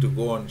willing to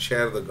go and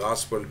share the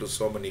gospel to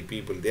so many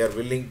people. They are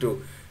willing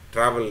to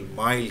travel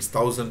miles,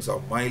 thousands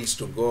of miles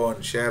to go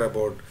and share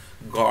about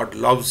God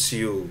loves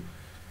you.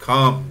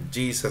 Come,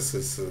 Jesus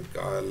is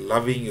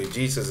loving you.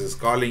 Jesus is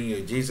calling you.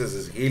 Jesus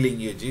is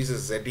healing you. Jesus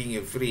is setting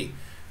you free.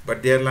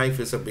 But their life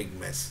is a big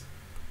mess.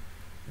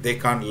 They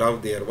can't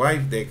love their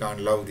wife. They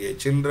can't love their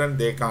children.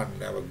 They can't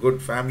have a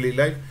good family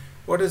life.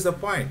 What is the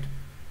point?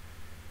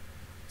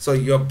 So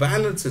your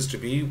balance is to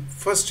be,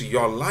 first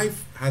your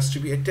life has to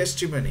be a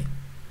testimony.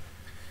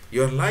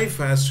 Your life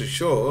has to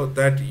show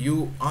that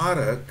you are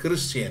a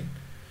Christian.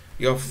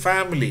 Your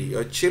family,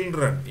 your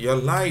children, your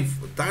life,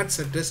 that's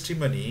a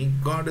testimony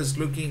God is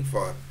looking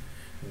for.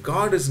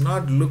 God is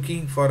not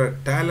looking for a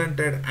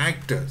talented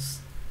actors.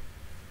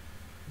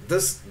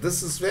 This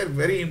is very,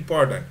 very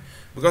important.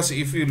 Because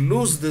if you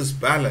lose this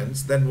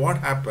balance, then what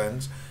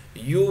happens?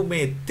 You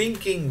may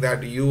thinking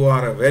that you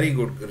are a very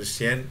good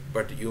Christian,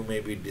 but you may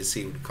be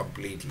deceived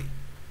completely.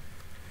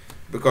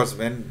 Because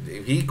when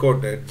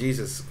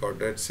Jesus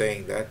quoted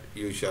saying that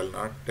you shall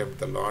not tempt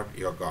the Lord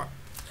your God.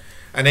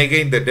 And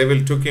again the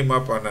devil took him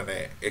up on an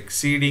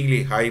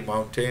exceedingly high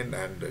mountain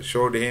and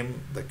showed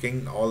him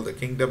all the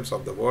kingdoms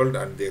of the world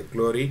and their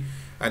glory.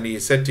 And he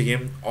said to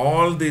him,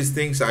 all these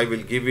things I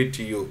will give it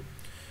to you,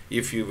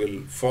 if you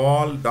will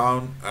fall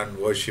down and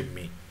worship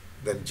me.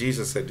 Then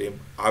Jesus said to him,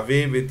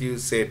 away with you,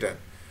 Satan,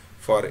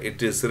 for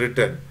it is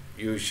written,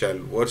 you shall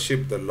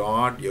worship the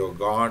Lord your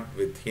God,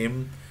 with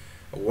him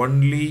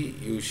only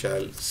you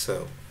shall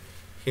serve.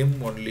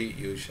 Him only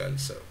you shall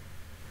serve.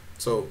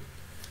 So,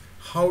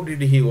 how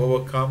did he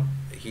overcome?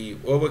 He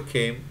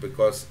overcame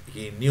because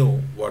he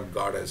knew what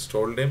God has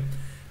told him,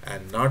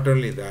 and not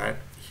only that,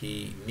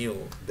 he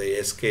knew the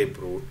escape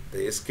route.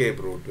 The escape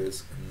route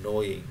is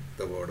knowing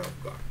the Word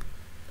of God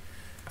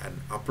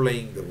and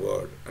applying the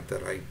Word at the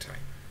right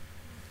time.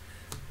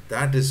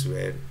 That is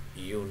where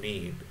you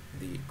need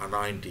the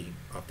anointing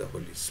of the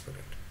Holy Spirit.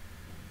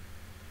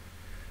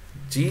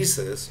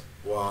 Jesus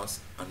was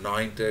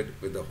anointed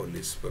with the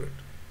Holy Spirit.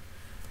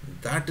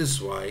 That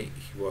is why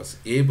he was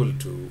able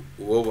to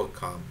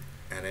overcome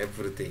and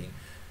everything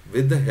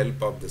with the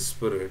help of the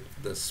Spirit.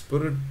 The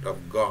Spirit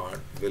of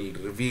God will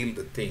reveal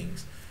the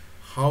things,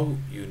 how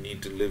you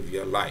need to live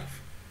your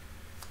life.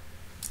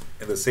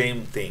 And the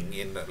same thing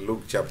in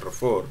Luke chapter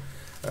 4,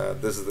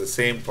 this is the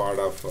same part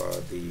of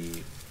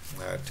the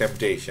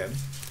temptation.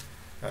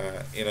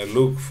 In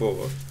Luke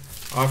 4,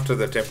 after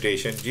the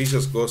temptation,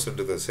 Jesus goes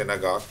into the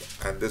synagogue,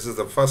 and this is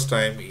the first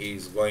time he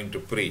is going to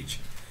preach.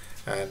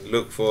 And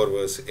Luke 4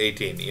 verse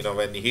 18,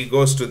 when he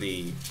goes to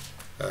the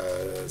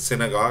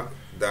synagogue,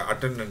 the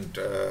attendant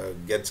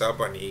gets up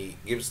and he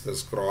gives the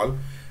scroll,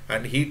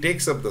 and he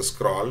takes up the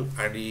scroll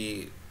and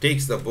he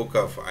takes the book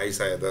of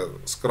Isaiah, the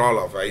scroll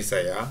of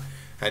Isaiah,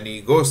 and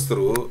he goes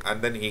through,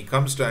 and then he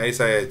comes to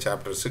Isaiah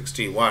chapter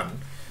 61,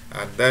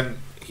 and then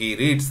he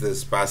reads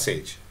this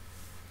passage.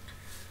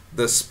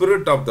 The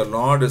Spirit of the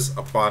Lord is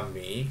upon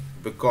me,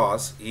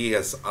 because he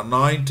has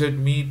anointed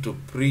me to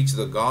preach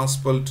the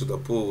gospel to the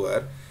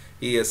poor.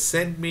 He has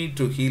sent me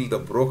to heal the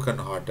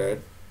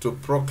brokenhearted, to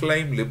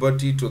proclaim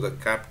liberty to the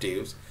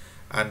captives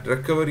and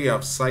recovery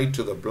of sight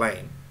to the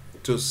blind,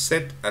 to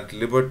set at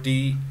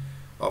liberty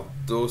of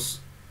those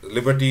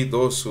liberty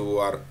those who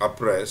are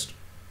oppressed,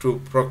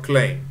 to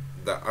proclaim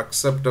the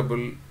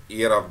acceptable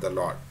year of the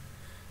Lord.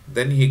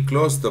 Then he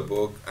closed the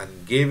book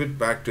and gave it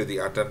back to the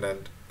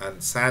attendant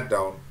and sat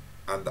down,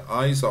 and the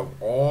eyes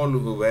of all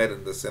who were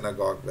in the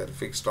synagogue were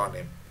fixed on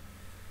him.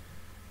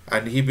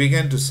 And he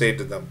began to say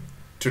to them,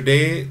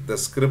 "Today the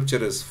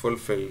scripture is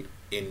fulfilled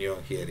in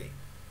your hearing."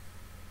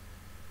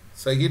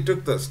 So he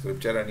took the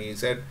scripture and he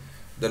said,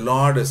 "The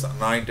Lord has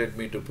anointed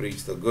me to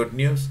preach the good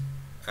news,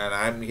 and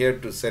I am here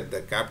to set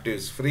the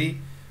captives free,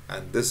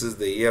 and this is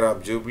the year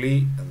of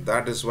Jubilee, and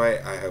that is why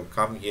I have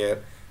come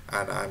here,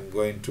 and I am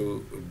going to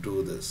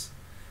do this."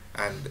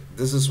 And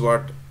this is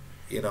what,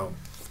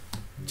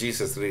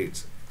 Jesus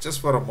reads. Just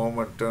for a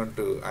moment, turn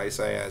to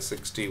Isaiah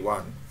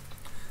 61.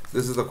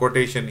 This is the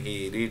quotation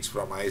he reads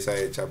from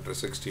Isaiah chapter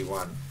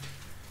 61.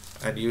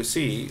 And you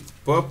see,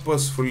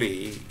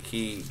 purposefully,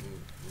 he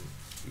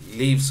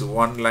leaves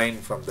one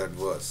line from that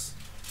verse.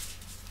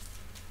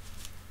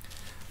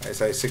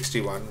 Isaiah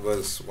 61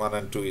 verse 1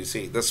 and 2, you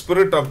see, "The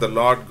Spirit of the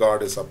Lord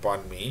God is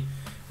upon me,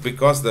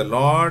 because the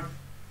Lord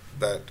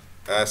that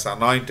has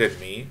anointed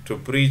me to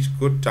preach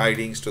good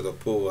tidings to the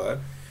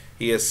poor.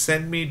 He has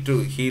sent me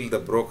to heal the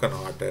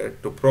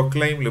brokenhearted, to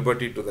proclaim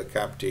liberty to the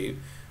captive,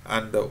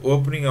 and the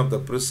opening of the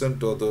prison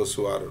to those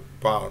who are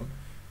bound,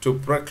 to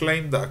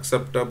proclaim the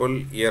acceptable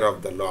year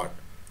of the Lord,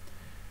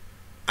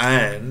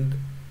 and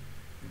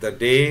the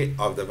day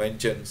of the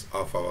vengeance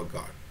of our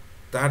God."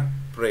 That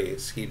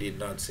praise he did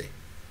not say.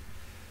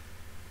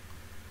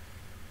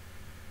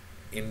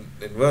 In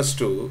verse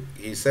 2,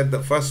 he said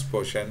the first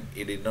portion,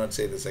 he did not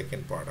say the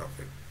second part of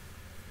it.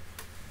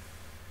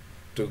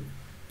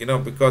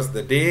 Because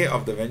the day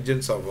of the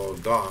vengeance of our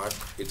God,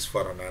 it's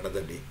for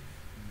another day.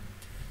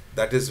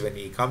 That is when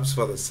he comes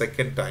for the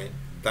second time,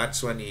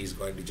 that's when he is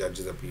going to judge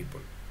the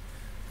people.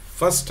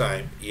 First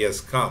time he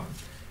has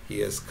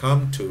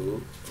come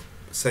to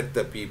set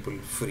the people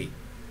free.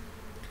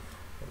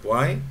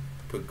 Why?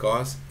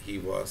 Because he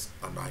was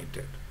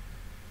anointed.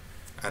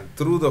 And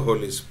through the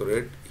Holy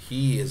Spirit,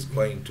 he is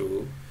going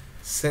to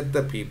set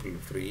the people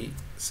free,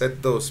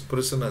 set those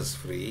prisoners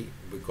free,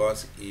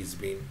 because he's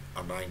been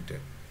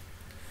anointed.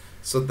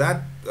 So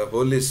that the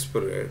Holy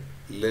Spirit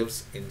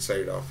lives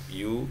inside of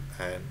you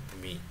and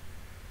me.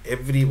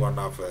 Every one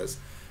of us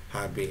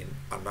have been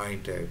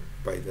anointed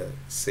by the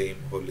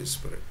same Holy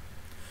Spirit.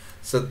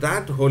 So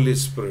that Holy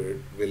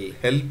Spirit will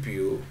help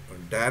you,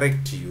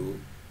 direct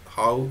you,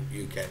 how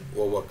you can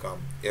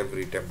overcome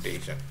every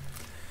temptation.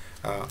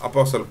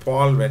 Apostle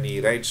Paul, when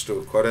he writes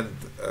to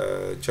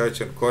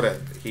church in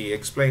Corinth, he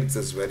explains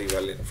this very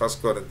well in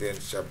 1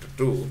 Corinthians chapter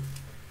 2.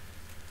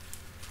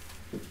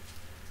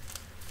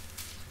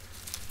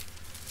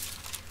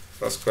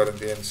 1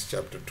 Corinthians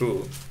chapter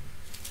 2,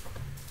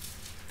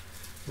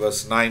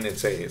 verse 9, it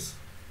says,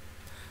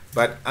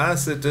 "But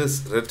as it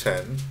is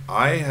written,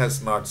 eye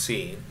has not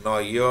seen,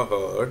 nor ear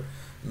heard,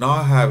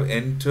 nor have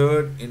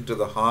entered into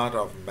the heart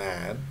of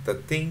man the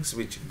things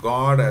which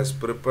God has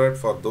prepared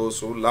for those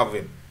who love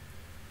him.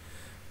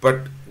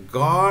 But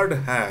God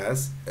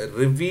has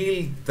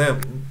revealed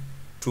them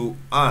to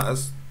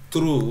us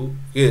through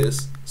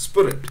his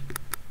Spirit."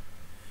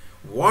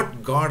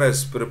 What God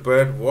has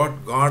prepared,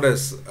 what God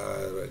has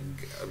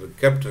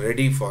kept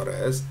ready for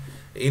us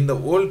in the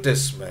Old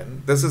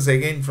Testament, this is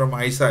again from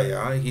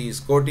Isaiah, he is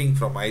quoting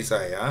from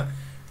Isaiah.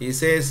 He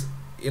says,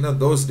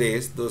 those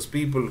days, those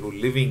people who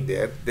living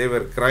there, they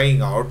were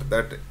crying out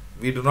that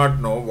we do not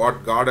know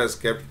what God has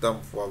kept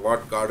them for,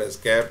 what God has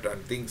kept,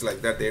 and things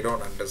like that. They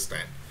don't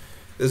understand.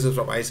 This is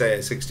from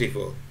Isaiah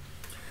 64.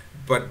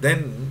 But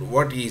then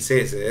what he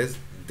says is,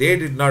 they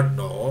did not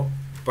know,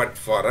 but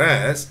for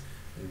us,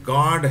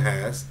 God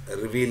has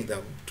revealed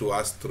them to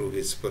us through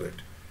his Spirit.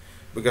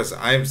 Because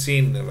I have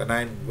seen, when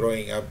I'm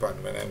growing up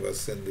and when I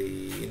was in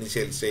the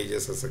initial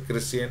stages as a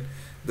Christian,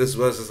 this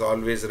verse is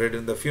always read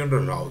in the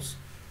funeral house.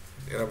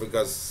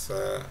 Because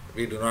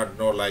we do not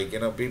know,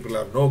 people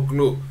have no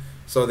clue.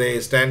 So they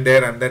stand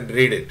there and then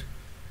read it.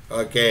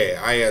 Okay,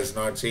 eye has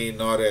not seen,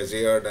 nor has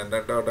heard, and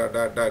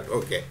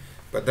okay.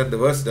 But then the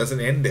verse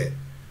doesn't end there.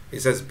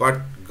 It says,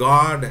 but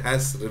God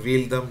has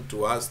revealed them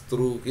to us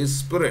through his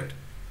Spirit.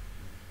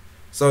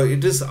 So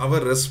it is our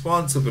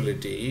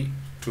responsibility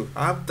to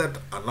have that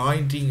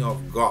anointing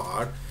of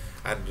God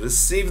and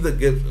receive the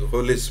gift of the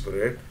Holy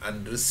Spirit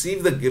and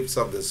receive the gifts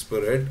of the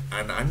Spirit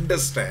and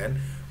understand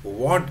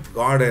what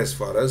God has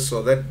for us,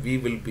 so that we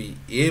will be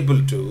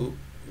able to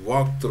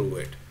walk through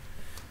it.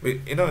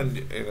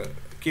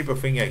 Keep a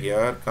finger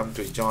here, come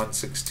to John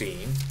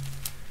 16.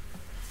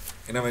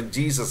 When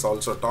Jesus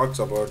also talks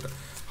about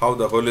how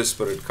the Holy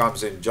Spirit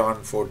comes in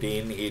John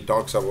 14, he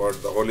talks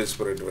about the Holy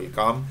Spirit will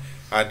come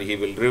and he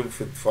will live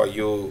for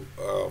you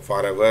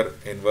forever.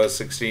 In verse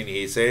 16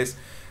 he says,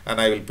 "And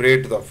I will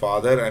pray to the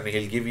Father, and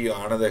he'll give you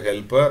another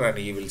helper, and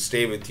he will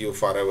stay with you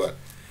forever."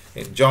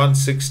 In John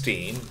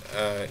 16,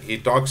 he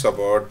talks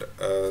about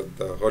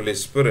the Holy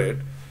Spirit,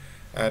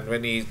 and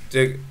when he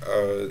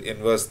in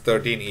verse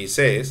 13 he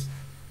says,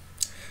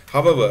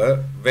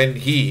 "However, when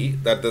he,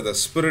 that the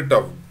Spirit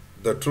of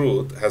the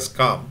truth has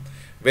come,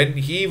 when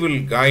he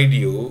will guide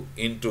you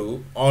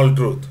into all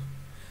truth.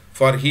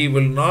 For he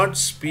will not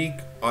speak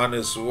on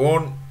his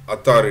own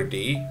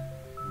authority,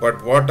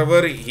 but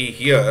whatever he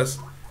hears,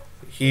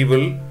 he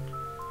will,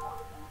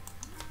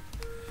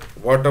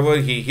 whatever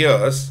he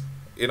hears,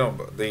 he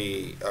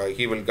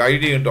will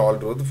guide you into all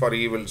truth, for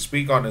he will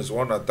speak on his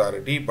own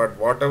authority, but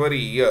whatever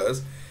he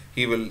hears,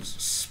 he will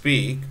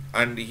speak,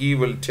 and he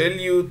will tell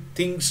you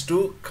things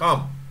to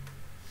come.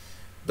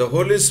 The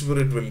Holy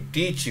Spirit will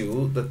teach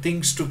you the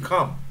things to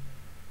come.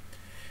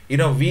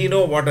 We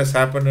know what has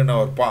happened in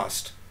our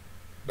past,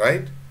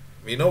 right?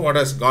 We know what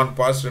has gone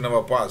past in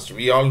our past.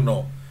 We all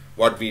know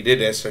what we did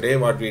yesterday,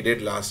 what we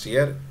did last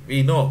year.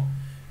 We know.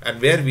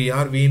 And where we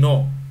are, we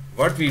know.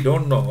 What we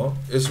don't know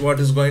is what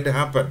is going to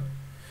happen.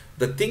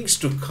 The things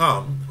to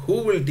come,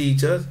 who will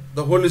teach us?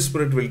 The Holy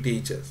Spirit will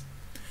teach us.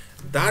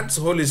 That's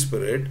Holy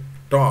Spirit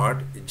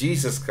taught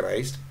Jesus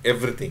Christ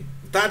everything.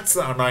 That's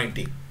the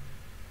anointing.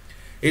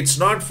 It's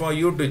not for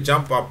you to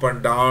jump up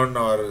and down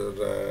or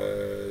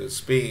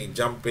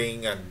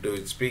jumping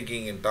and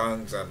speaking in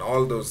tongues and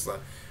all those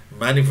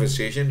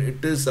manifestation.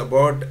 It is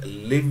about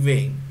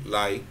living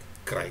like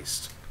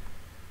Christ.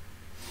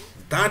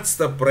 That's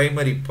the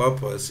primary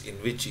purpose in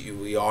which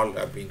we all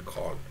have been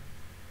called.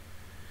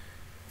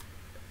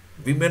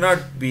 We may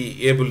not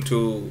be able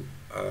to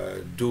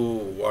do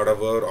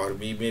whatever, or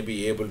we may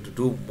be able to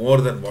do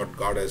more than what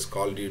God has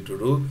called you to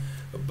do,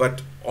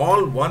 but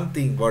one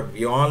thing what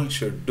we all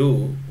should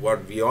do,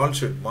 what we all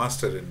should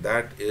master in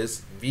that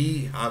is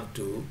we have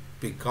to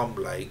become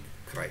like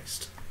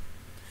Christ,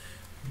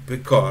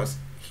 because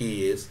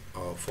He is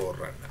our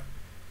forerunner.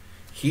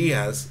 He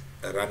has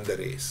run the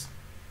race.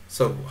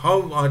 So how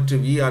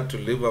we are to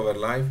live our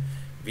life?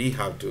 We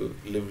have to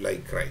live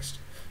like Christ.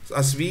 So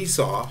as we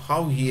saw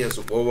how He has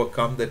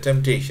overcome the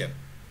temptation,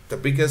 the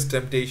biggest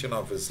temptation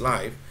of His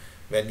life,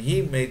 when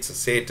He meets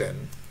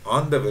Satan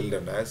on the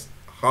wilderness,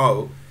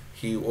 how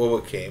He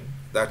overcame,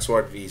 that's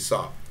what we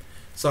saw.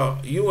 So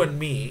you and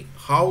me,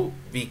 how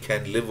we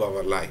can live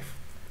our life.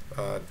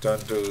 Turn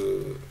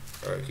to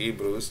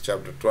Hebrews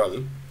chapter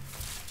 12.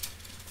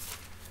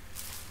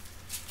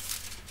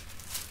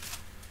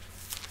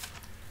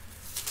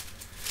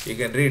 You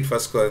can read 1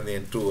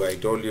 Corinthians 2. I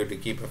told you to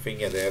keep a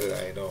finger there.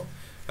 I know.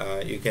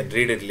 You can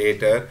read it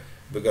later,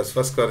 because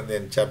 1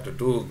 Corinthians chapter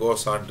 2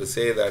 goes on to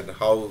say that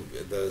how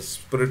the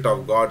Spirit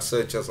of God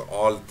searches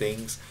all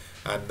things,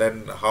 and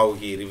then how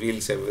He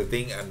reveals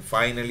everything, and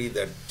finally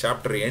that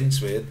chapter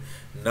ends with,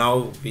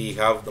 now we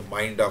have the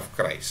mind of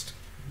Christ.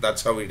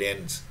 That's how it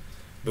ends,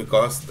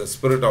 because the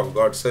Spirit of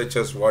God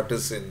searches what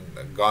is in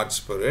God's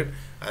Spirit,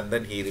 and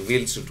then He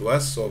reveals it to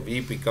us, so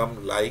we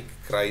become like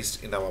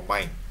Christ in our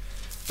mind.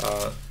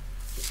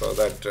 So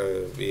that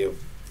we have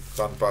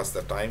gone past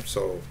the time,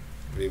 so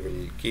we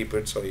will keep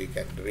it so you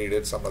can read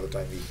it some other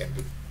time. We can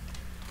do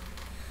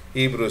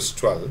Hebrews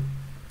 12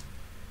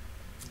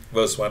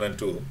 verse 1 and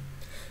 2.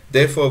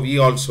 Therefore we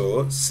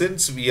also,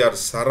 since we are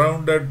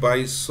surrounded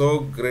by so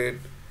great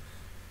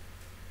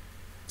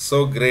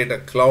a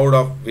cloud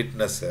of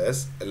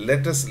witnesses,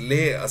 let us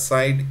lay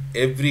aside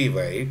every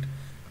weight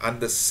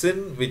and the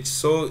sin which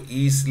so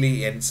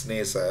easily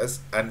ensnares us,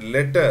 and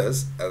let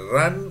us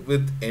run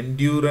with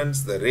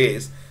endurance the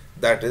race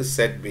that is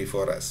set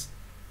before us.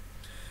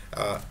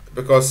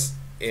 Because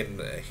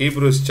in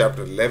Hebrews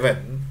chapter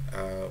 11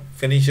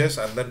 finishes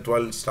and then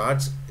 12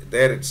 starts,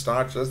 there it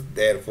starts as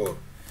therefore.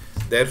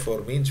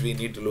 Therefore means we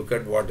need to look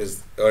at what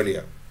is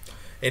earlier.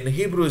 In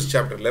Hebrews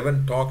chapter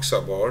 11 talks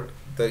about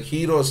the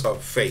heroes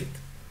of faith,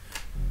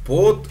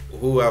 both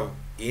who have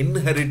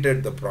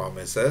inherited the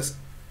promises,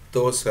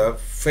 those who have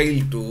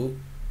failed to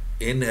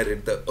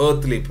inherit the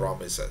earthly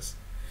promises.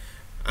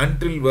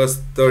 Until verse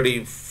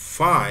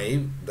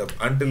 35,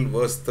 until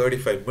verse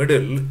 35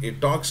 middle,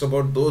 it talks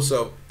about those who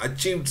have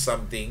achieved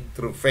something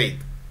through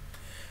faith.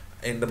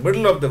 In the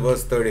middle of the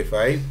verse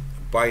 35,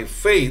 by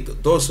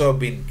faith, those who have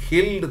been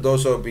killed,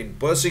 those who have been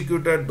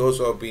persecuted, those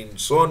who have been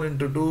sown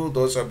into two,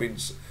 those who have been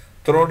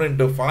thrown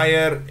into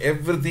fire,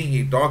 everything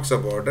he talks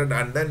about it,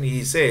 and then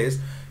he says,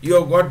 you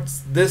have got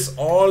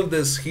all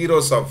these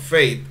heroes of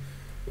faith,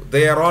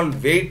 they are all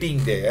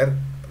waiting there.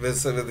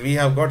 We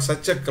have got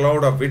such a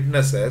cloud of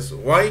witnesses.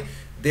 Why?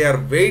 They are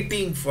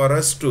waiting for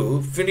us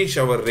to finish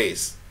our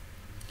race.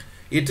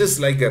 It is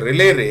like a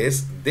relay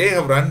race. They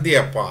have run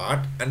their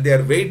part and they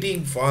are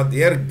waiting for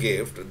their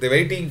gift. They are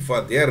waiting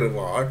for their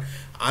reward.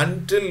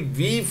 Until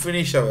we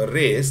finish our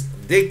race,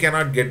 they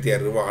cannot get their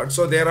reward.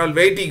 So they are all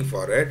waiting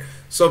for it.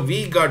 So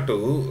we got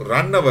to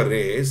run our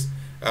race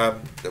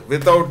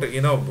without,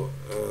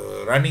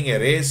 running a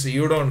race.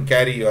 You don't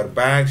carry your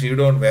bags. You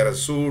don't wear a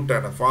suit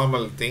and a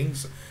formal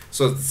things.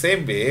 So the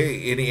same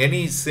way, in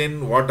any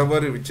sin, whatever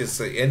which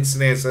is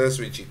ensnares us,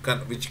 which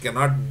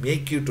cannot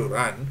make you to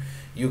run,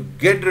 you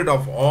get rid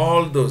of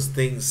all those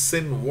things.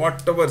 Sin,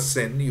 whatever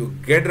sin, you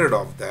get rid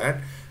of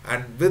that,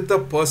 and with the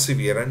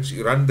perseverance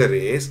you run the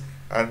race.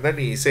 And then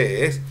he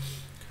says,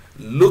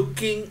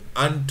 looking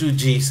unto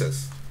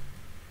Jesus.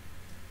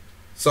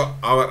 So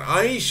our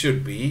eyes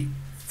should be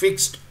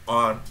fixed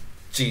on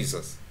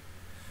Jesus.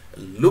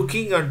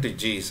 looking unto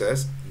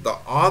Jesus, the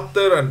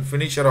author and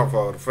finisher of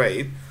our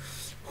faith,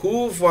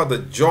 who for the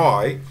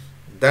joy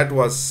that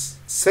was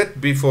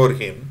set before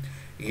him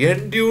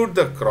endured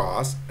the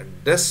cross,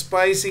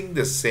 despising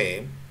the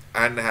same,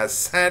 and has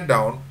sat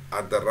down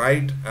at the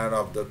right hand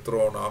of the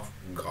throne of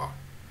God.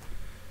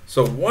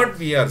 So what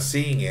we are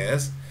seeing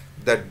is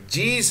that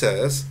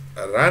Jesus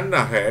ran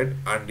ahead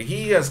and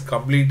he has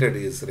completed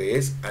his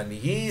race, and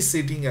he is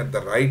sitting at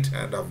the right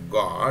hand of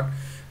God,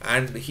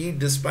 and he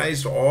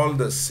despised all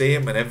the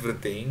shame and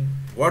everything.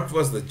 What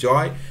was the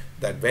joy?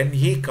 That when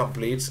he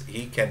completes,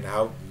 he can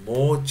have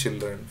more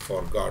children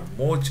for God.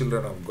 More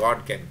children of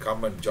God can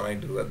come and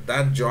join to that.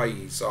 That joy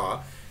he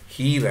saw,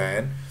 he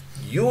ran.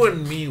 You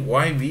and me,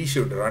 why we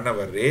should run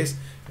our race?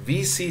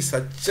 We see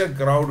such a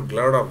cloud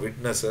of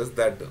witnesses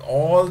that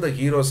all the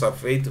heroes of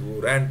faith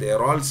who ran, they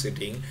are all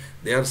sitting.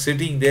 They are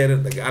sitting there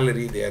in the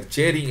gallery. They are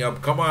cheering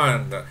up. Come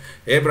on,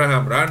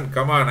 Abraham, run.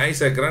 Come on,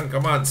 Isaac, run.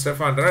 Come on,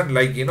 Stephen, run.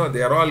 Like,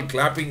 they are all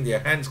clapping their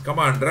hands. Come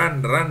on,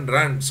 run, run,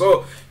 run.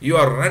 So you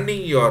are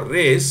running your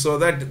race so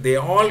that they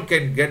all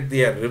can get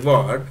their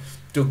reward.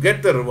 To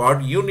get the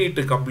reward, you need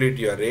to complete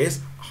your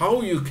race.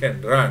 How you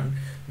can run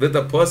with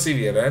the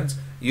perseverance?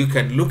 You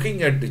can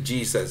looking at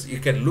Jesus. You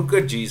can look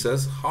at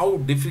Jesus, how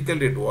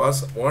difficult it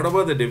was,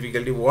 whatever the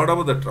difficulty,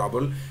 whatever the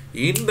trouble,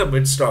 in the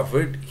midst of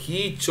it,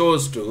 he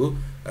chose to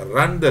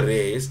run the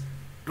race,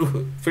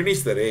 to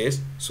finish the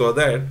race, so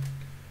that,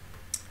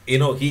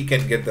 he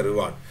can get the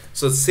reward.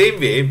 So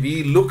same way,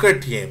 we look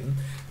at him,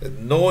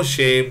 no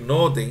shame,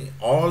 no thing,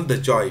 all the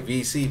joy.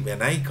 We see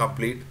when I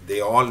complete,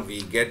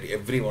 we get,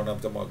 every one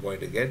of them are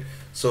going to get.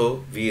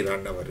 So we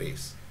run our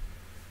race,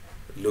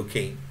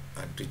 looking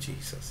unto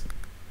Jesus.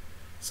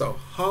 So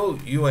how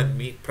you and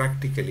me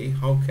practically,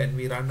 how can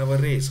we run our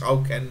race?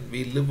 How can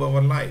we live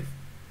our life?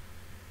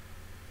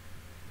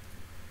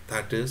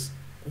 That is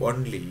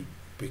only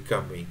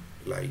becoming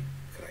like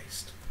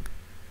Christ.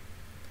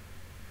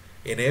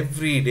 In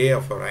every day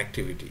of our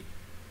activity,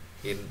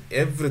 in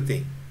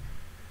everything,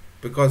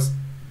 because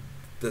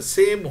the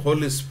same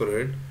Holy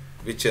Spirit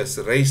which has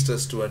raised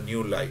us to a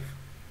new life.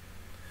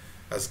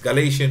 As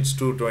Galatians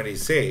 2:20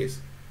 says,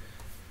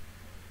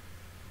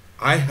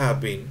 I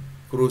have been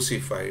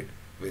crucified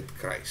with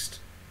Christ.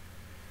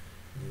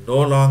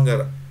 No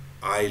longer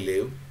I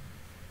live,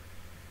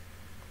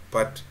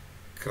 but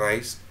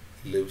Christ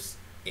lives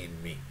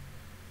in me.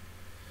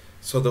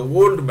 So the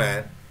old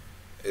man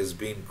is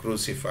being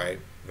crucified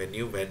when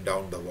you went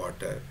down the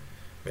water.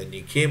 When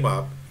you came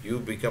up, you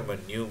become a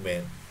new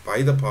man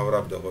by the power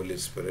of the Holy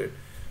Spirit.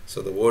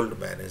 So the old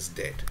man is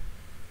dead.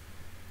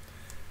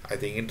 I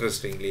think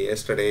interestingly,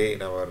 yesterday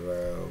in our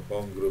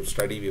home group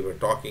study, we were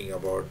talking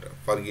about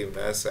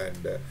forgiveness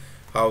and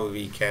how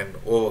we can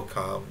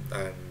overcome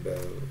and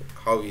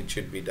how it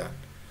should be done.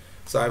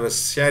 So I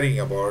was sharing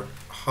about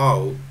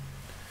how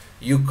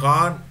you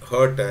can't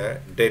hurt a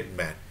dead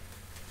man.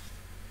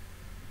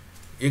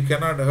 You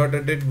cannot hurt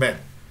a dead man.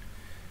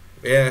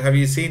 Have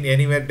you seen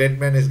anywhere dead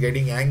man is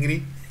getting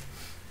angry?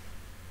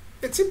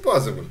 It's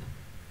impossible.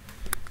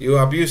 You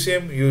abuse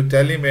him, you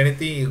tell him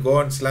anything, you go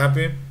and slap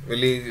him. Will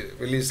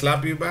he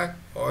slap you back?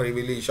 Or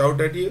will he shout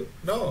at you?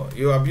 No.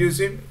 You abuse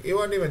him, he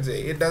won't even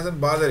say. It doesn't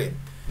bother him.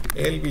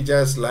 He'll be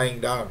just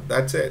lying down.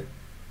 That's it.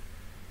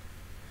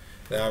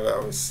 Now,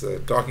 I was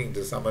talking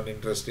to someone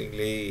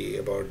interestingly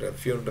about a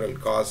funeral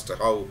cost,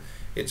 how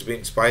it's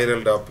been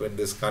spiraled up in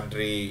this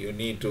country. You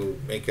need to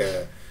make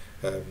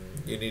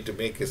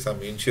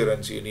some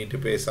insurance. You need to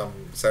pay some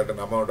certain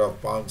amount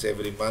of pounds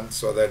every month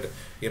so that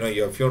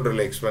your funeral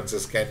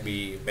expenses can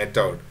be met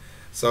out.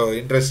 So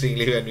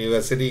interestingly, when we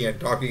were sitting and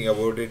talking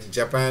about it in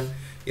Japan,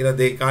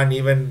 they can't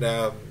even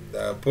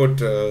put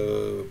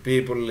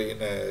people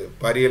in a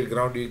burial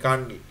ground. You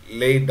can't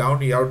lay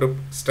down. You have to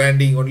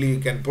standing only. You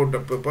can put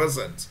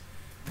persons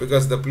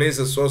because the place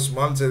is so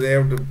small. So they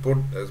have to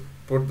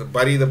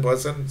bury the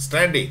person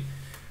standing.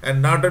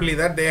 And not only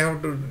that, they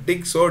have to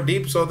dig so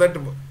deep so that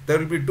there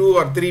will be 2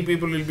 or 3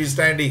 people will be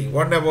standing,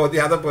 one above the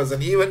other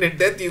person. Even in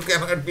death, you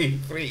cannot be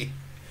free.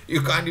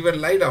 You can't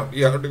even lie down.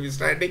 You have to be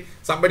standing.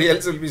 Somebody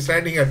else will be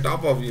standing on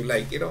top of you.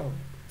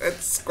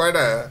 That's quite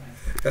a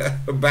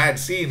bad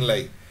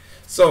scene.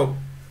 So,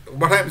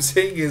 what I'm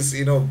saying is,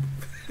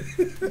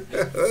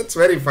 that's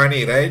very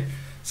funny, right?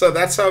 So,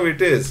 that's how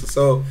it is.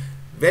 So,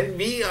 when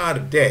we are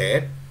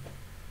dead,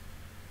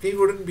 we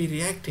wouldn't be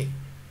reacting.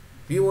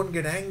 We won't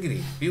get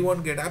angry. We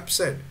won't get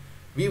upset.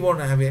 We won't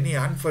have any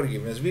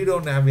unforgiveness. We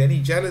don't have any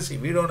jealousy.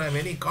 We don't have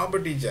any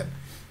competition.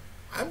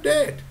 I'm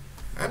dead.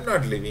 I'm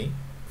not living.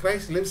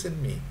 Christ lives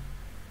in me.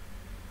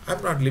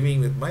 I'm not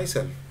living with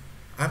myself.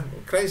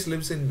 Christ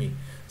lives in me.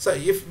 So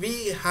if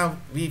we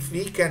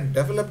can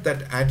develop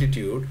that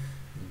attitude,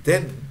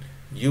 then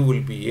you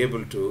will be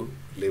able to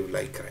live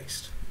like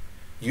Christ.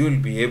 You will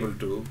be able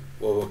to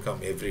overcome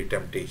every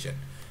temptation.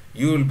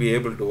 You will be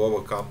able to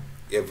overcome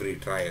every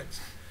trial.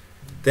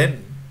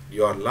 Then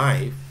your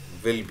life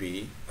will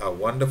be a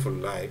wonderful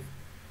life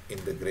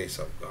in the grace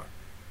of God.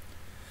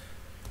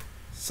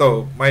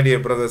 So, my dear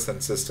brothers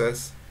and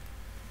sisters,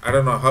 I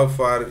don't know how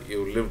far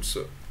you lived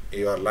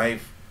your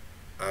life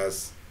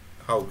as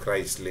how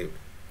Christ lived.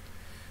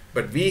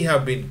 But we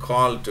have been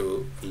called to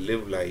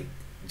live like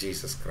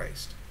Jesus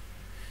Christ.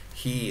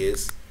 He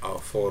is our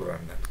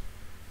forerunner.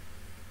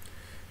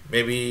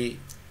 Maybe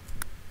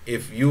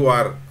if you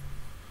are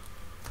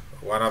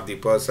one of the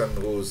person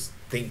who's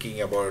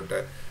thinking about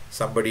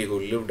somebody who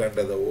lived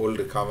under the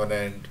old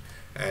covenant,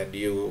 and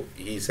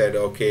he said,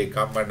 okay,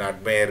 come and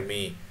admire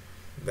me,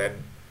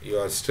 then you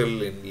are still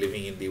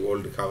living in the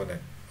old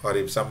covenant. Or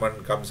if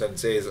someone comes and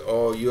says,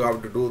 oh, you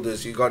have to do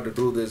this, you got to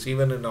do this,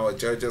 even in our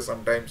churches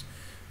sometimes,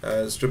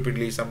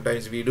 stupidly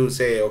sometimes we do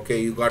say,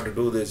 okay, you got to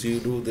do this, you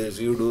do this,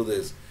 you do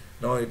this.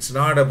 No, it's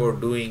not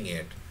about doing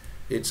it.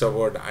 It's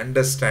about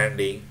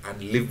understanding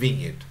and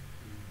living it.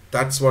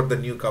 That's what the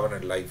new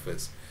covenant life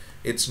is.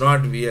 It's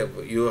not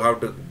you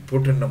have to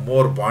put in a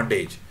more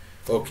bondage.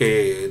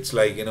 Okay, it's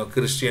like,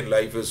 Christian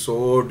life is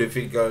so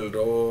difficult.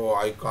 Oh,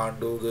 I can't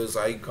do this,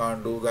 I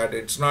can't do that.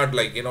 It's not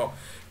like,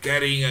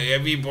 carrying a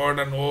heavy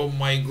burden. Oh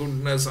my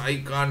goodness,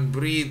 I can't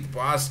breathe.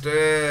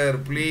 Pastor,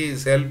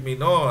 please help me.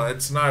 No,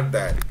 it's not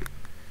that.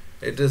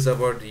 It is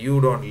about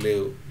you don't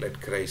live,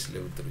 let Christ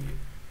live through you.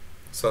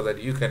 So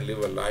that you can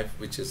live a life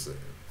which is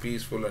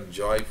peaceful and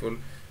joyful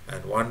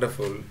and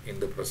wonderful in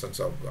the presence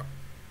of God.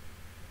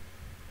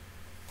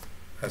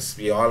 As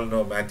we all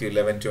know, Matthew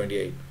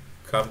 11:28,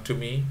 come to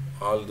me,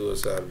 all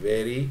those who are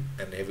weary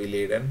and heavy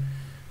laden,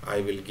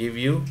 I will give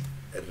you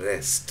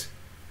rest.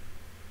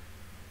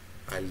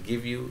 I'll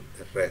give you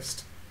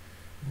rest.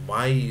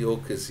 My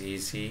yoke is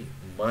easy,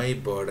 my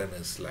burden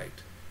is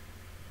light.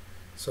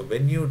 So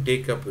when you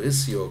take up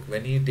His yoke,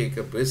 when you take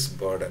up His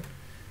burden,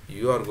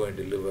 you are going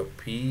to live a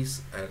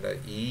peace and an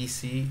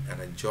easy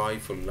and a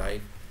joyful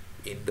life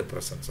in the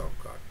presence of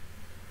God.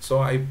 So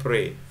I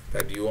pray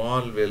that you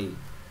all will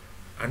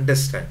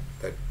understand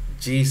that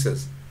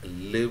Jesus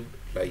lived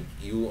like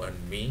you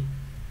and me,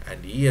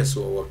 and He has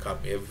overcome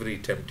every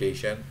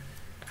temptation,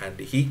 and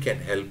He can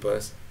help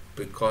us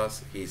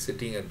because He is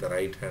sitting at the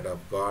right hand of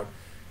God.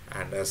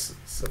 And as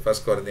 1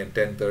 Corinthians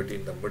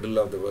 10:13, the middle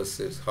of the verse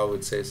is how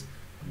it says,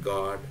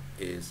 God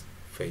is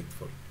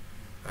faithful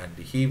and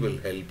He will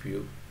help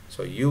you.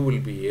 So you will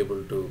be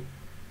able to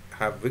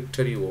have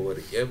victory over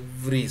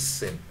every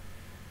sin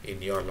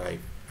in your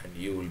life, and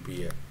you will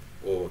be an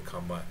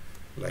overcomer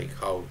like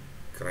how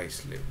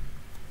Christ lived.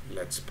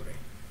 Let's pray.